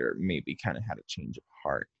alligator maybe kind of had a change of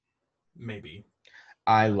heart. Maybe.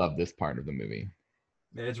 I love this part of the movie.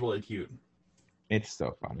 It's really cute. It's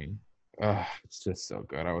so funny. Ugh, it's just so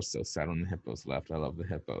good. I was so sad when the hippos left. I love the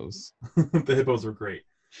hippos. The hippos were great.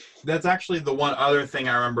 That's actually the one other thing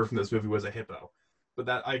I remember from this movie was a hippo. But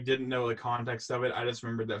that I didn't know the context of it. I just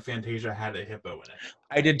remembered that Fantasia had a hippo in it.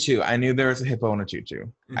 I did too. I knew there was a hippo and a tutu.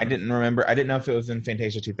 I Mhm. didn't remember. I didn't know if it was in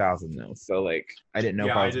Fantasia 2000 though. So like, I didn't know if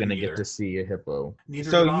Yeah, I I was gonna didn't get either. to see a hippo. Neither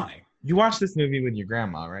So did I. You watched this movie with your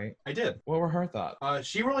grandma, right? I did. What were her thoughts?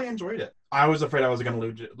 She really enjoyed it. I was afraid I was going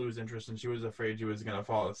to lose interest, and she was afraid she was going to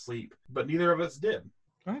fall asleep. But neither of us did.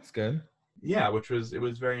 Oh, that's good. Yeah, it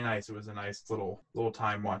was very nice. It was a nice little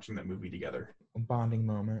time watching that movie together. A bonding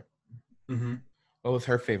moment. Mm-hmm. What was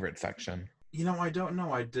her favorite section? You know, I don't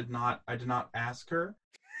know. I did not ask her.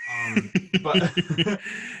 But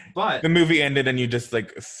but the movie ended and you just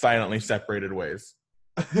like silently separated ways.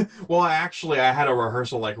 well, I had a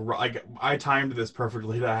rehearsal like I timed this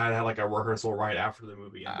perfectly. That I had like a rehearsal right after the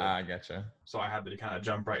movie ended. I gotcha. So I had to kind of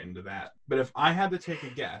jump right into that. But if I had to take a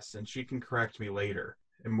guess, and she can correct me later,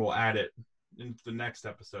 and we'll add it into the next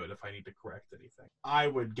episode if I need to correct anything, I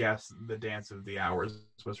would guess the Dance of the Hours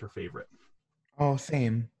was her favorite. Oh,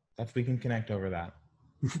 same. We can connect over that.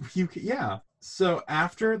 Yeah. So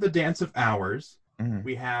after the Dance of Hours, Mhm.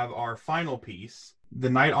 we have our final piece, The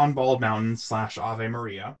Night on Bald Mountain / Ave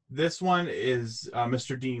Maria. This one is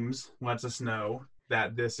Mr. Deems lets us know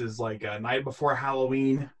that this is like a night before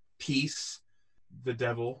Halloween piece. The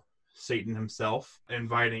devil, Satan himself,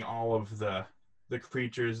 inviting all of the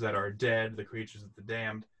creatures that are dead, the creatures of the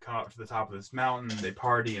damned, come up to the top of this mountain. They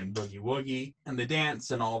party and boogie woogie, and they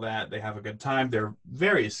dance and all that. They have a good time. They're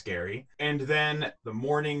very scary. And then the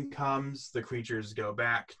morning comes. The creatures go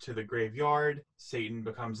back to the graveyard. Satan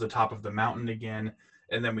becomes the top of the mountain again.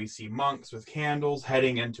 And then we see monks with candles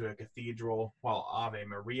heading into a cathedral while Ave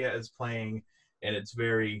Maria is playing. And it's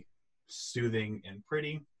very soothing and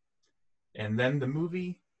pretty. And then the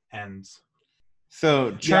movie ends.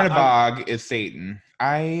 So Chernabog is Satan.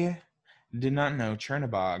 I did not know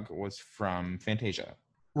Chernabog was from Fantasia.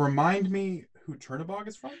 Remind me who Chernabog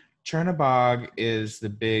is from? Chernabog is the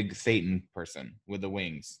big Satan person with the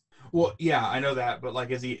wings. Well, yeah, I know that, but like,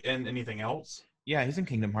 is he in anything else? Yeah, he's in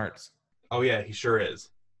Kingdom Hearts. Oh yeah, he sure is.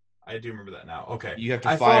 I do remember that now. Okay. You have to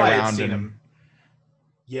I fly thought I had around seen and him.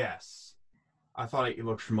 Yes. I thought he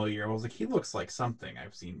looked familiar. I was like, he looks like something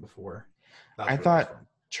I've seen before. That's I what it was thought from.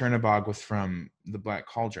 Chernabog was from the Black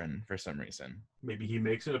Cauldron for some reason. Maybe he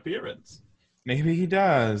makes an appearance. Maybe he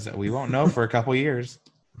does. We won't know for a couple years.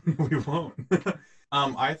 We won't.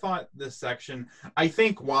 I thought this section, I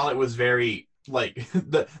think while it was very like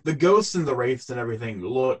the ghosts and the wraiths and everything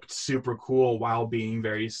looked super cool while being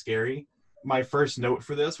very scary. My first note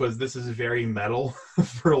for this is very metal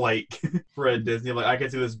for a Disney. Like I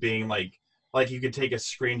could see this being like you could take a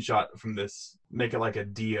screenshot from this, make it like a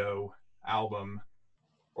Dio album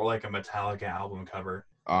or like a Metallica album cover.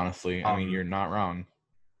 Honestly, I mean, you're not wrong.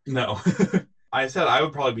 No. I said I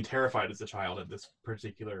would probably be terrified as a child at this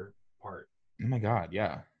particular part. Oh my God,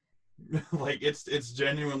 yeah. Like, it's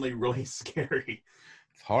genuinely really scary.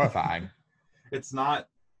 It's horrifying. It's not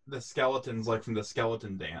the skeletons like from the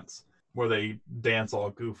Skeleton Dance, where they dance all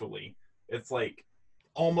goofily. It's like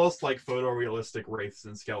almost like photorealistic wraiths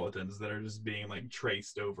and skeletons that are just being like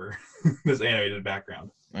traced over this animated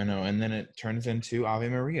background. I know, and then it turns into Ave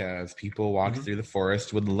Maria as people walk through the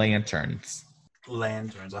forest with lanterns.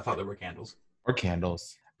 Lanterns. I thought they were candles. Or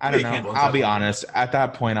candles. I don't know. Candles, I'll be honest. At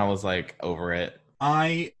that point, I was like over it.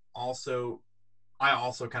 I also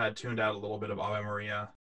kind of tuned out a little bit of Ave Maria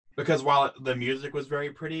because while the music was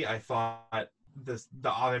very pretty, I thought the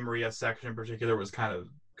Ave Maria section in particular was kind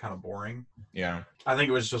of boring. Yeah. I think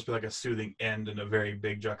it was just like a soothing end and a very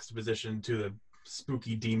big juxtaposition to the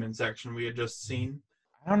spooky demon section we had just seen.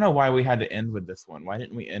 I don't know why we had to end with this one. Why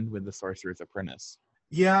didn't we end with the Sorcerer's Apprentice?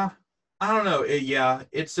 Yeah, I don't know.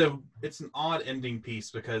 It's an odd ending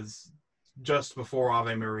piece because just before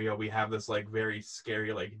Ave Maria we have this like very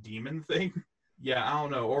scary like demon thing. Yeah, I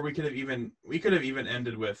don't know. Or we could have even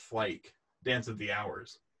ended with like Dance of the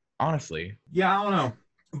Hours. Honestly. Yeah, I don't know.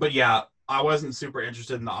 But yeah, I wasn't super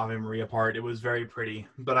interested in the Ave Maria part. It was very pretty.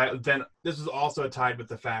 But this was also tied with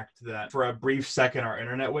the fact that for a brief second our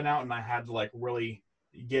internet went out and I had to like really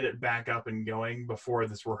get it back up and going before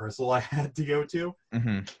this rehearsal I had to go to.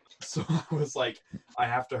 Mm-hmm. So I was like, I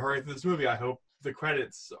have to hurry through this movie. I hope the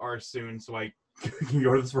credits are soon so I can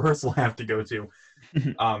go to this rehearsal I have to go to.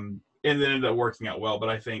 And then ended up working out well, but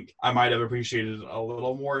I think I might have appreciated it a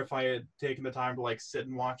little more if I had taken the time to like sit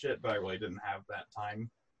and watch it, but I really didn't have that time.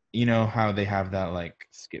 You know how they have that like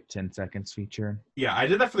skip 10 seconds feature? Yeah, I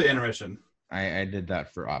did that for the intermission. I did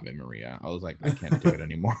that for Ave Maria. I was like, I can't do it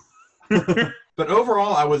anymore. But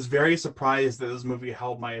overall, I was very surprised that this movie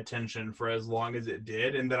held my attention for as long as it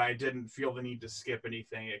did, and that I didn't feel the need to skip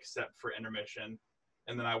anything except for intermission.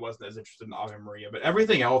 And then I wasn't as interested in Ave Maria. But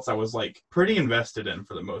everything else I was like pretty invested in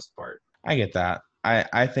for the most part. I get that.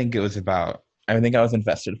 I think I was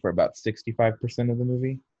invested for about 65% of the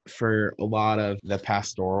movie. For a lot of the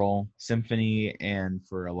Pastoral Symphony and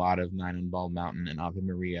for a lot of Nine on Bald Mountain and Ave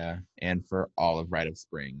Maria and for all of Rite of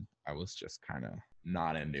Spring, I was just kind of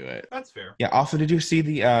not into it. That's fair. Yeah. Also, did you see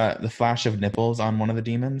the flash of nipples on one of the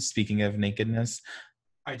demons? Speaking of nakedness,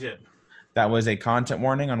 I did. That was a content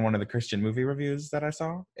warning on one of the Christian movie reviews that I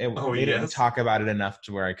saw. They didn't talk about it enough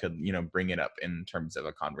to where I could, bring it up in terms of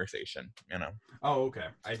a conversation, Oh, okay.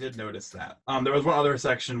 I did notice that. There was one other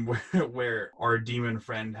section where our demon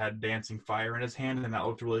friend had dancing fire in his hand, and that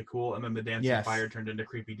looked really cool. And then the dancing fire turned into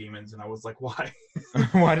creepy demons, and I was like, why?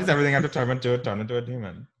 Why does everything have to turn into a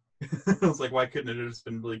demon? I was like, why couldn't it have just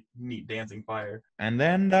been really neat dancing fire? And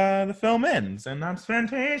then the film ends, and that's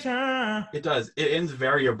Fantasia. It does. It ends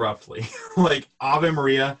very abruptly. Like Ave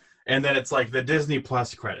Maria, and then it's like the Disney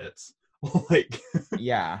Plus credits.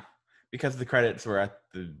 Yeah, because the credits were at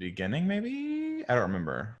the beginning, maybe? I don't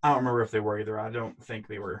remember. I don't remember if they were either. I don't think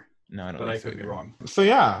they were. No, I don't but think I could be wrong. So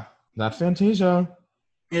yeah, that's Fantasia.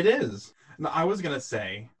 It is. Now, I was going to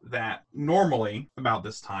say that normally, about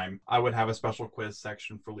this time, I would have a special quiz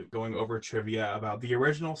section for Luke going over trivia about the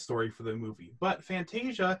original story for the movie. But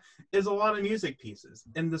Fantasia is a lot of music pieces,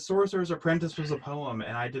 and The Sorcerer's Apprentice was a poem,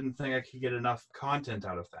 and I didn't think I could get enough content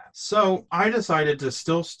out of that. So I decided to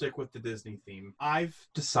still stick with the Disney theme. I've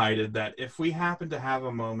decided that if we happen to have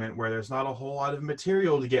a moment where there's not a whole lot of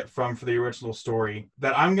material to get from for the original story,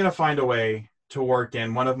 that I'm going to find a way to work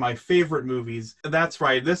in one of my favorite movies. That's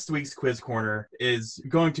right, this week's quiz corner is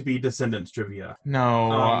going to be Descendants trivia.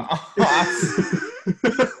 No.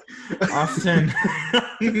 Austin.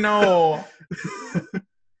 No.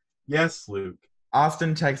 Yes, Luke.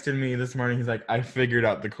 Austin texted me this morning. He's like, I figured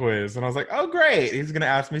out the quiz. And I was like, oh, great. He's going to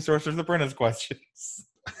ask me Sorcerer's Apprentice questions.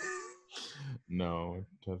 No, it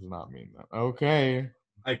does not mean that. Okay.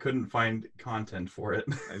 I couldn't find content for it.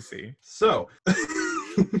 I see. So,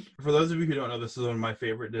 for those of you who don't know, this is one of my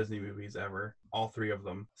favorite Disney movies ever. All three of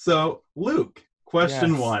them. So, Luke,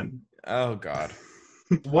 question 1. Oh, God.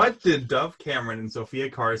 What did Dove Cameron and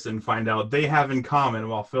Sophia Carson find out they have in common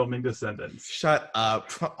while filming Descendants? Shut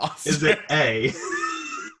up, Austin. Is it A,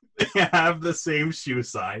 they have the same shoe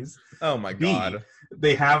size? Oh, my God. B,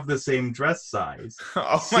 they have the same dress size?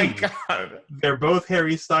 Oh, C, my God. they're both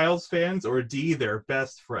Harry Styles fans? Or D, they're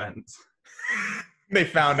best friends? They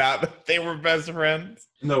found out that they were best friends.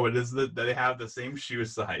 No, it is that they have the same shoe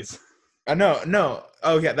size. No.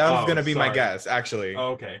 Oh, yeah, that was going to be my sorry. guess, actually.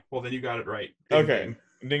 Oh, okay. Well, then you got it right. Ding, Okay.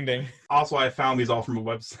 ding. Ding, ding. Also, I found these all from a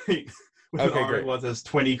website. Okay, great. Was as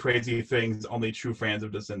 20 crazy things only true fans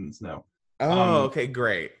of Descendants know. Okay,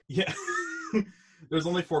 great. Yeah. There's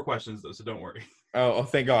only 4 questions though, so don't worry. Oh,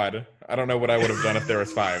 thank God. I don't know what I would have done if there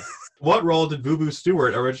was 5. What role did Boo Boo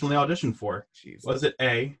Stewart originally audition for? Jeez. Was it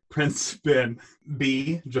A, Prince Ben,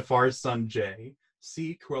 B, Jafar's son Jay,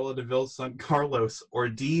 C, Cruella de Vil's son Carlos, or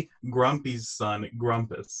D, Grumpy's son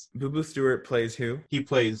Grumpus? Boo Boo Stewart plays who? He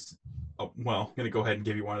plays, I'm going to go ahead and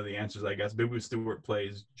give you one of the answers, I guess. Boo Boo Stewart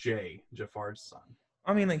plays Jay, Jafar's son.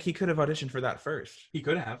 I mean, like, he could have auditioned for that first. He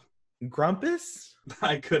could have. Grumpus?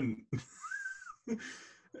 I couldn't.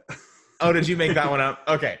 Oh, did you make that one up?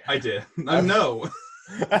 Okay. I did. No.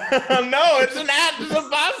 No, it's a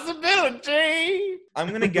possibility. I'm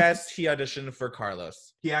going to guess he auditioned for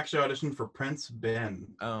Carlos. He actually auditioned for Prince Ben.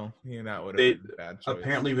 Oh, yeah, that would have been a bad choice.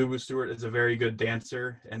 Apparently, Boo Boo Stewart is a very good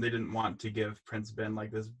dancer, and they didn't want to give Prince Ben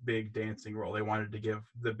like this big dancing role. They wanted to give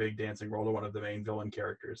the big dancing role to one of the main villain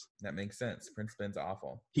characters. That makes sense. Prince Ben's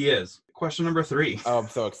awful. He is. Question number 3. Oh, I'm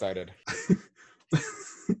so excited.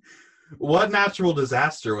 What natural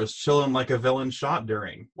disaster was Chillin' Like a Villain shot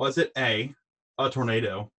during? Was it A, a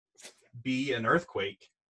tornado, B, an earthquake,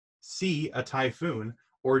 C, a typhoon,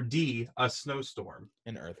 or D, a snowstorm?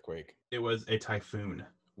 An earthquake. It was a typhoon.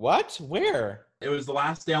 What? Where? It was the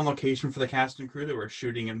last day on location for the cast and crew. They were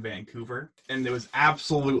shooting in Vancouver, and it was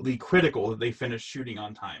absolutely critical that they finish shooting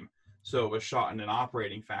on time. So it was shot in an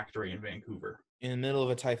operating factory in Vancouver. In the middle of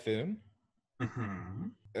a typhoon? Mm-hmm.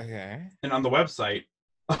 Okay. And on the website,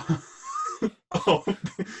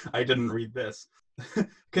 I didn't read this.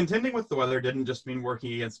 Contending with the weather didn't just mean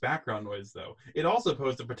working against background noise, though. It also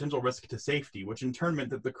posed a potential risk to safety, which in turn meant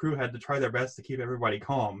that the crew had to try their best to keep everybody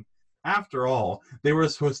calm. After all, they were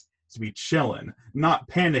supposed to be chillin', not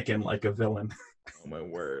panicking like a villain. Oh, my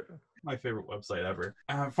word. My favorite website ever.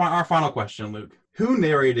 Our final question, Luke. Who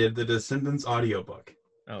narrated the Descendants audiobook?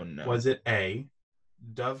 Oh, no. Was it A,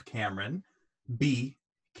 Dove Cameron, B,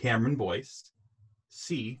 Cameron Boyce,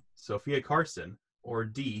 C, Sophia Carson, or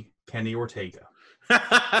D, Kenny Ortega?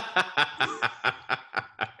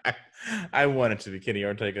 I want it to be Kenny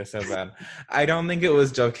Ortega so bad. I don't think it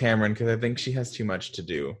was Dove Cameron because I think she has too much to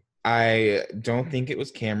do. I don't think it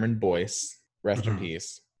was Cameron Boyce. Rest in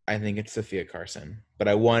peace. I think it's Sophia Carson, but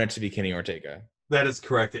I want it to be Kenny Ortega. That is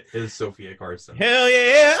correct. It is Sophia Carson. Hell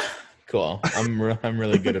yeah! Cool. I'm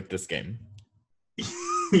really good at this game.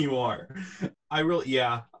 You are. I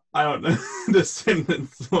don't know.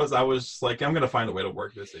 Descendants I was just like, I'm gonna find a way to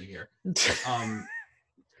work this in here.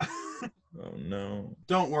 Oh no.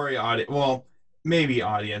 Don't worry, audience. Well, maybe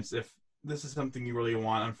audience, if this is something you really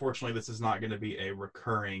want. Unfortunately, this is not going to be a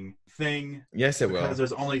recurring thing. Yes, it will. Because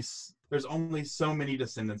there's only so many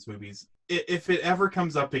Descendants movies. If it ever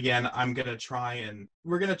comes up again, we're gonna try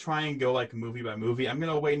and go like movie by movie. I'm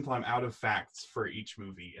gonna wait until I'm out of facts for each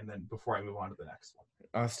movie, and then before I move on to the next one.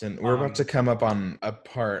 Austin, we're about to come up on a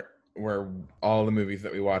part where all the movies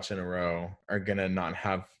that we watch in a row are gonna not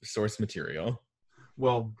have source material.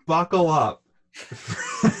 Well, buckle up.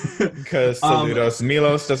 Because Saludos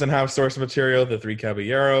Milos doesn't have source material. The Three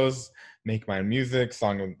Caballeros, Make Mine Music,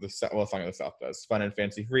 Song of the South does. Fun and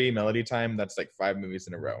Fancy Free, Melody Time. That's like 5 movies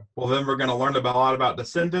in a row. Well, then we're gonna learn a lot about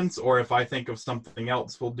Descendants, or if I think of something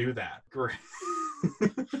else, we'll do that. Great.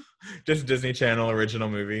 Just Disney Channel original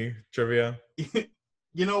movie trivia.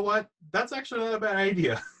 You know what? That's actually not a bad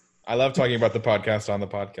idea. I love talking about the podcast on the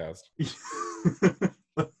podcast.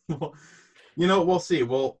 Well, we'll see.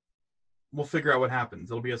 We'll figure out what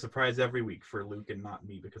happens. It'll be a surprise every week for Luke and not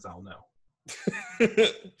me because I'll know.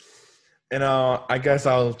 And I guess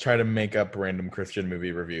I'll try to make up random Christian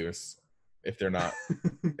movie reviews if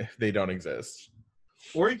they don't exist.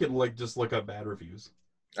 Or you could just look up bad reviews.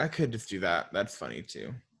 I could just do that. That's funny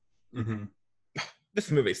too. Mm-hmm.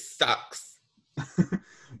 This movie sucks.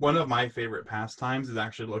 One of my favorite pastimes is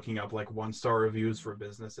actually looking up 1-star reviews for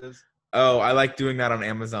businesses. Oh, I like doing that on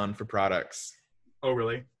Amazon for products. Oh,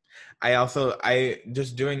 really? I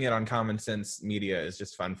just doing it on Common Sense Media is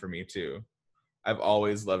just fun for me too. I've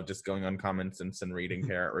always loved just going on Common Sense and reading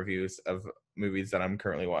parent reviews of movies that I'm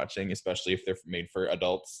currently watching, especially if they're made for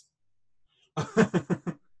adults.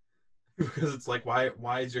 Because it's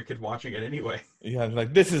why is your kid watching it anyway? Yeah,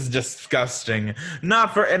 this is disgusting.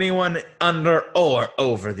 Not for anyone under or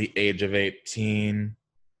over the age of 18.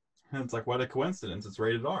 And it's what a coincidence. It's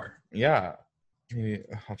rated R. Yeah. Maybe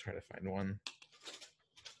I'll try to find one.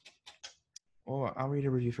 Oh, I'll read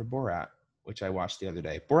a review for Borat, which I watched the other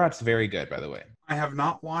day. Borat's very good, by the way. I have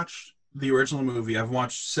not watched the original movie. I've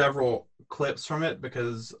watched several clips from it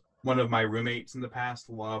because one of my roommates in the past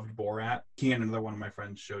loved Borat. He and another one of my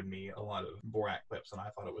friends showed me a lot of Borat clips, and I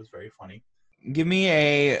thought it was very funny. Give me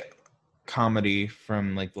a comedy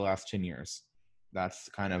from the last 10 years. That's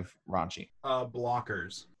kind of raunchy.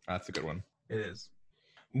 Blockers. That's a good one. It is.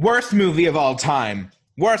 Worst movie of all time.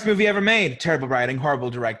 Worst movie ever made. Terrible writing, horrible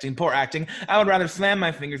directing, poor acting. I would rather slam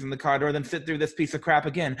my fingers in the car door than sit through this piece of crap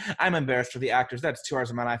again. I'm embarrassed for the actors. That's 2 hours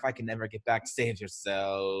of my life I can never get back. Save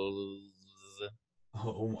yourselves.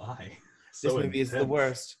 Oh my. This So movie is the intense.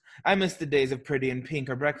 worst. I miss the days of Pretty in Pink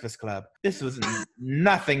or Breakfast Club. This was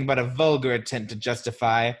nothing but a vulgar attempt to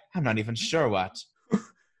justify, I'm not even sure what.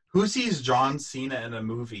 Who sees John Cena in a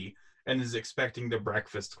movie and is expecting The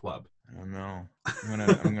Breakfast Club? I don't know.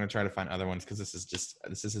 I'm gonna try to find other ones because this is just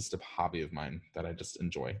a hobby of mine that I just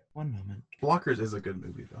enjoy. One moment. Blockers is a good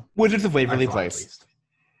movie, though. Wizards of Waverly I thought, at Place.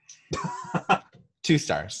 least. 2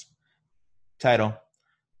 stars. Title: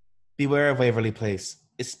 Beware of Waverly Place,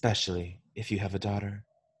 especially if you have a daughter.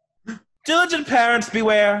 Diligent parents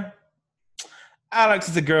beware. Alex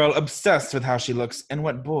is a girl obsessed with how she looks and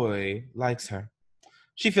what boy likes her.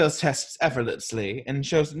 She fails tests effortlessly and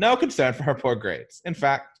shows no concern for her poor grades. In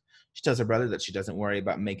fact, she tells her brother that she doesn't worry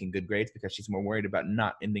about making good grades because she's more worried about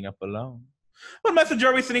not ending up alone. What message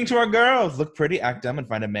are we sending to our girls? Look pretty, act dumb, and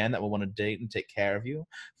find a man that will want to date and take care of you.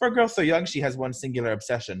 For a girl so young, she has one singular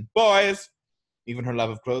obsession: boys. Even her love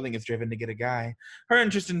of clothing is driven to get a guy. Her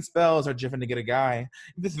interest in spells are driven to get a guy.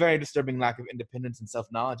 If this very disturbing lack of independence and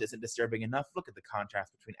self-knowledge isn't disturbing enough, look at the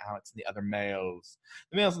contrast between Alex and the other males.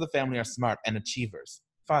 The males of the family are smart and achievers.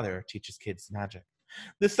 Father teaches kids magic.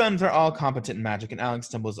 The sons are all competent in magic, and Alex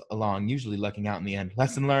stumbles along, usually lucking out in the end.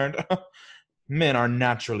 Lesson learned: men are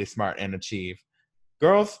naturally smart and achieve.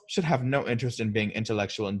 Girls should have no interest in being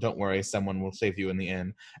intellectual, and don't worry, someone will save you in the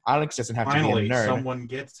end. Alex doesn't have to Finally, be a nerd. someone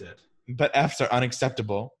gets it. But F's are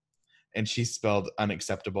unacceptable, and she spelled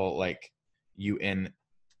unacceptable like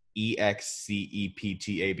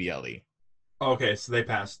UNEXCEPTABLE. Okay, so they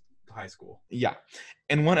passed high school. Yeah.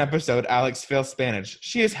 In one episode, Alex fails Spanish.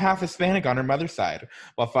 She is half Hispanic on her mother's side.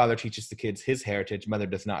 While father teaches the kids his heritage, mother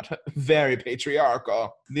does not. Very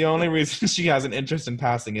patriarchal. The only reason she has an interest in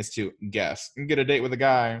passing is to guess and get a date with a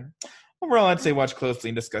guy. Overall, I'd say watch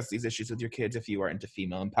closely and discuss these issues with your kids if you are into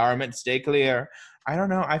female empowerment. Stay clear. I don't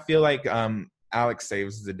know. I feel like Alex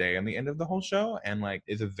saves the day in the end of the whole show and like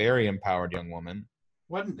is a very empowered young woman.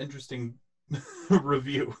 What an interesting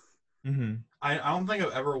review. Mm-hmm. I don't think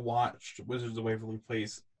I've ever watched Wizards of Waverly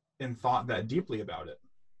Place and thought that deeply about it.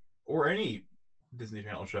 Or any Disney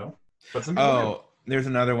Channel show. But some people do. Oh, there's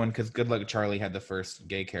another one because Good Luck Charlie had the first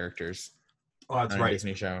gay characters Oh, that's on a right.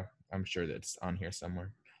 Disney show. I'm sure that's on here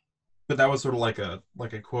somewhere. But that was sort of like a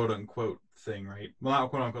quote unquote thing, right? Well, not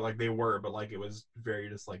quote unquote like they were, but like it was very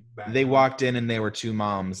just like bad. They walked in and they were 2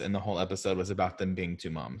 moms, and the whole episode was about them being 2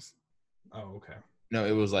 moms. Oh, okay. No,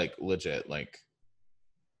 it was like legit. Like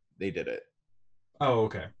they did it. Oh,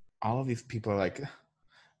 okay. All of these people are like,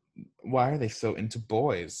 why are they so into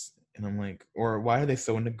boys? And I'm like, or why are they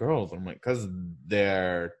so into girls? I'm like, because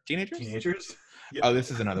they're teenagers? Teenagers? Yep. Oh,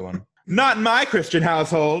 this is another one. Not in my Christian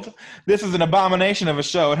household. This is an abomination of a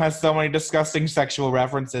show. It has so many disgusting sexual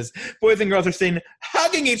references. Boys and girls are seen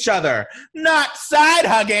hugging each other, not side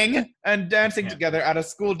hugging, and dancing together at a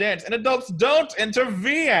school dance. And adults don't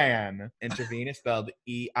intervene. Intervene is spelled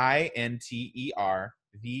EINTERVEAN.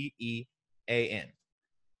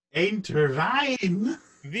 Intervene.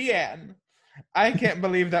 VN. I can't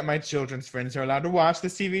believe that my children's friends are allowed to watch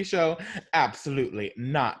this TV show. Absolutely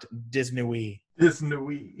not. Disney.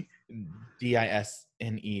 Disney.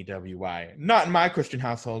 DISNEWY. Not in my Christian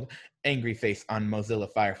household. Angry face on Mozilla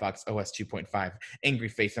Firefox OS 2.5. Angry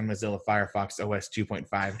face on Mozilla Firefox OS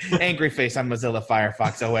 2.5. Angry face on Mozilla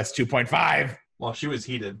Firefox OS 2.5. Well, she was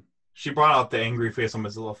heated. She brought out the angry face on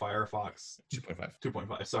Mozilla Firefox 2.5.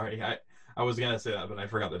 2.5. Sorry, I was gonna say that, but I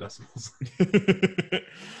forgot the decimals.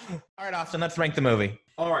 All right, Austin, let's rank the movie.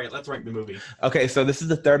 All right, let's rank the movie. Okay, so this is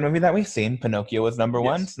the 3rd movie that we've seen. Pinocchio was number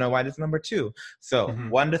 1. Yes. Snow White is number 2. So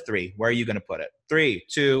 1 to 3. Where are you going to put it? 3,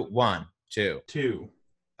 2, 1, 2. 2.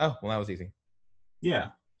 Oh, well, that was easy. Yeah.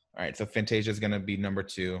 All right, so Fantasia is going to be number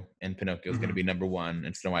 2, and Pinocchio is going to be number 1,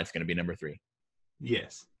 and Snow White's going to be number 3.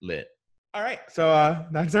 Yes. Lit. All right, so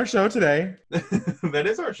that's our show today. That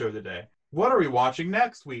is our show today. What are we watching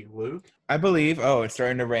next week, Luke? I believe, it's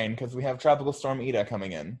starting to rain because we have Tropical Storm Ida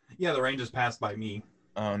coming in. Yeah, the rain just passed by me.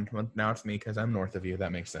 Well, now it's me because I'm north of you.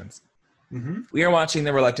 That makes sense. Mm-hmm. We are watching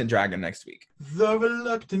The Reluctant Dragon next week. The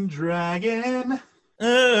Reluctant Dragon.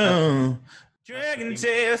 Oh, Dragon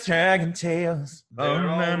Tales. They're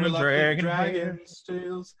all man, reluctant Dragon's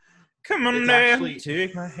tales. Come on It's now, actually-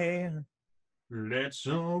 take my hand Let's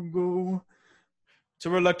all go. to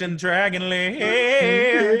Reluctant Dragon Land.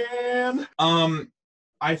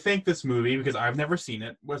 I think this movie, because I've never seen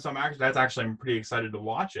it, I'm pretty excited to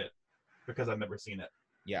watch it because I've never seen it.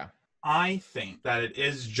 Yeah. I think that it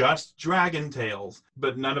is just Dragon Tales,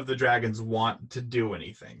 but none of the dragons want to do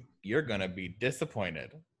anything. You're gonna be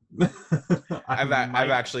disappointed. I I've might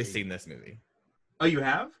actually be. seen this movie. Oh, you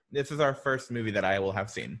have? This is our first movie that I will have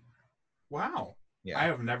seen. Wow. Yeah. I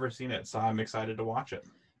have never seen it, so I'm excited to watch it.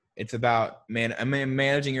 It's about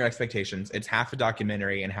managing your expectations. It's half a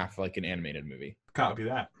documentary and half like an animated movie. Copy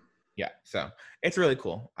that. Yeah, so it's really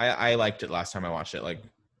cool. I liked it last time I watched it, like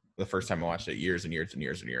the first time I watched it years and years and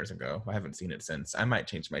years and years ago. I haven't seen it since. I might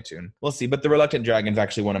change my tune. We'll see. But The Reluctant Dragon is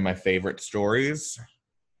actually one of my favorite stories,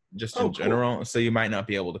 just in general. Cool. So you might not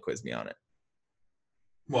be able to quiz me on it.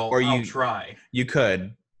 Well, or I'll try. You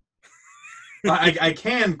could. I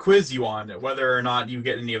can quiz you on it. Whether or not you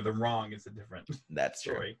get any of them wrong is a different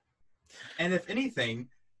story. True. And if anything,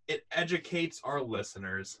 it educates our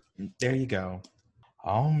listeners. There you go.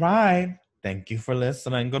 All right. Thank you for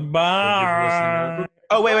listening. Goodbye.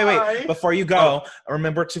 Oh, wait. Before you go,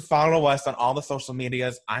 remember to follow us on all the social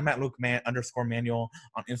medias. I'm at Luke_Manuel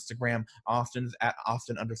on Instagram. Austin's at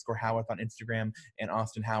Austin_Howarth on Instagram, and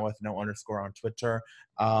Austin Howarth, no underscore on Twitter.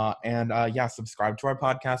 Subscribe to our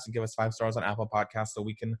podcast and give us 5 stars on Apple Podcasts so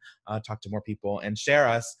we can talk to more people and share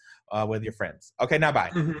us with your friends. Okay, now bye.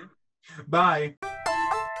 Mm-hmm. Bye.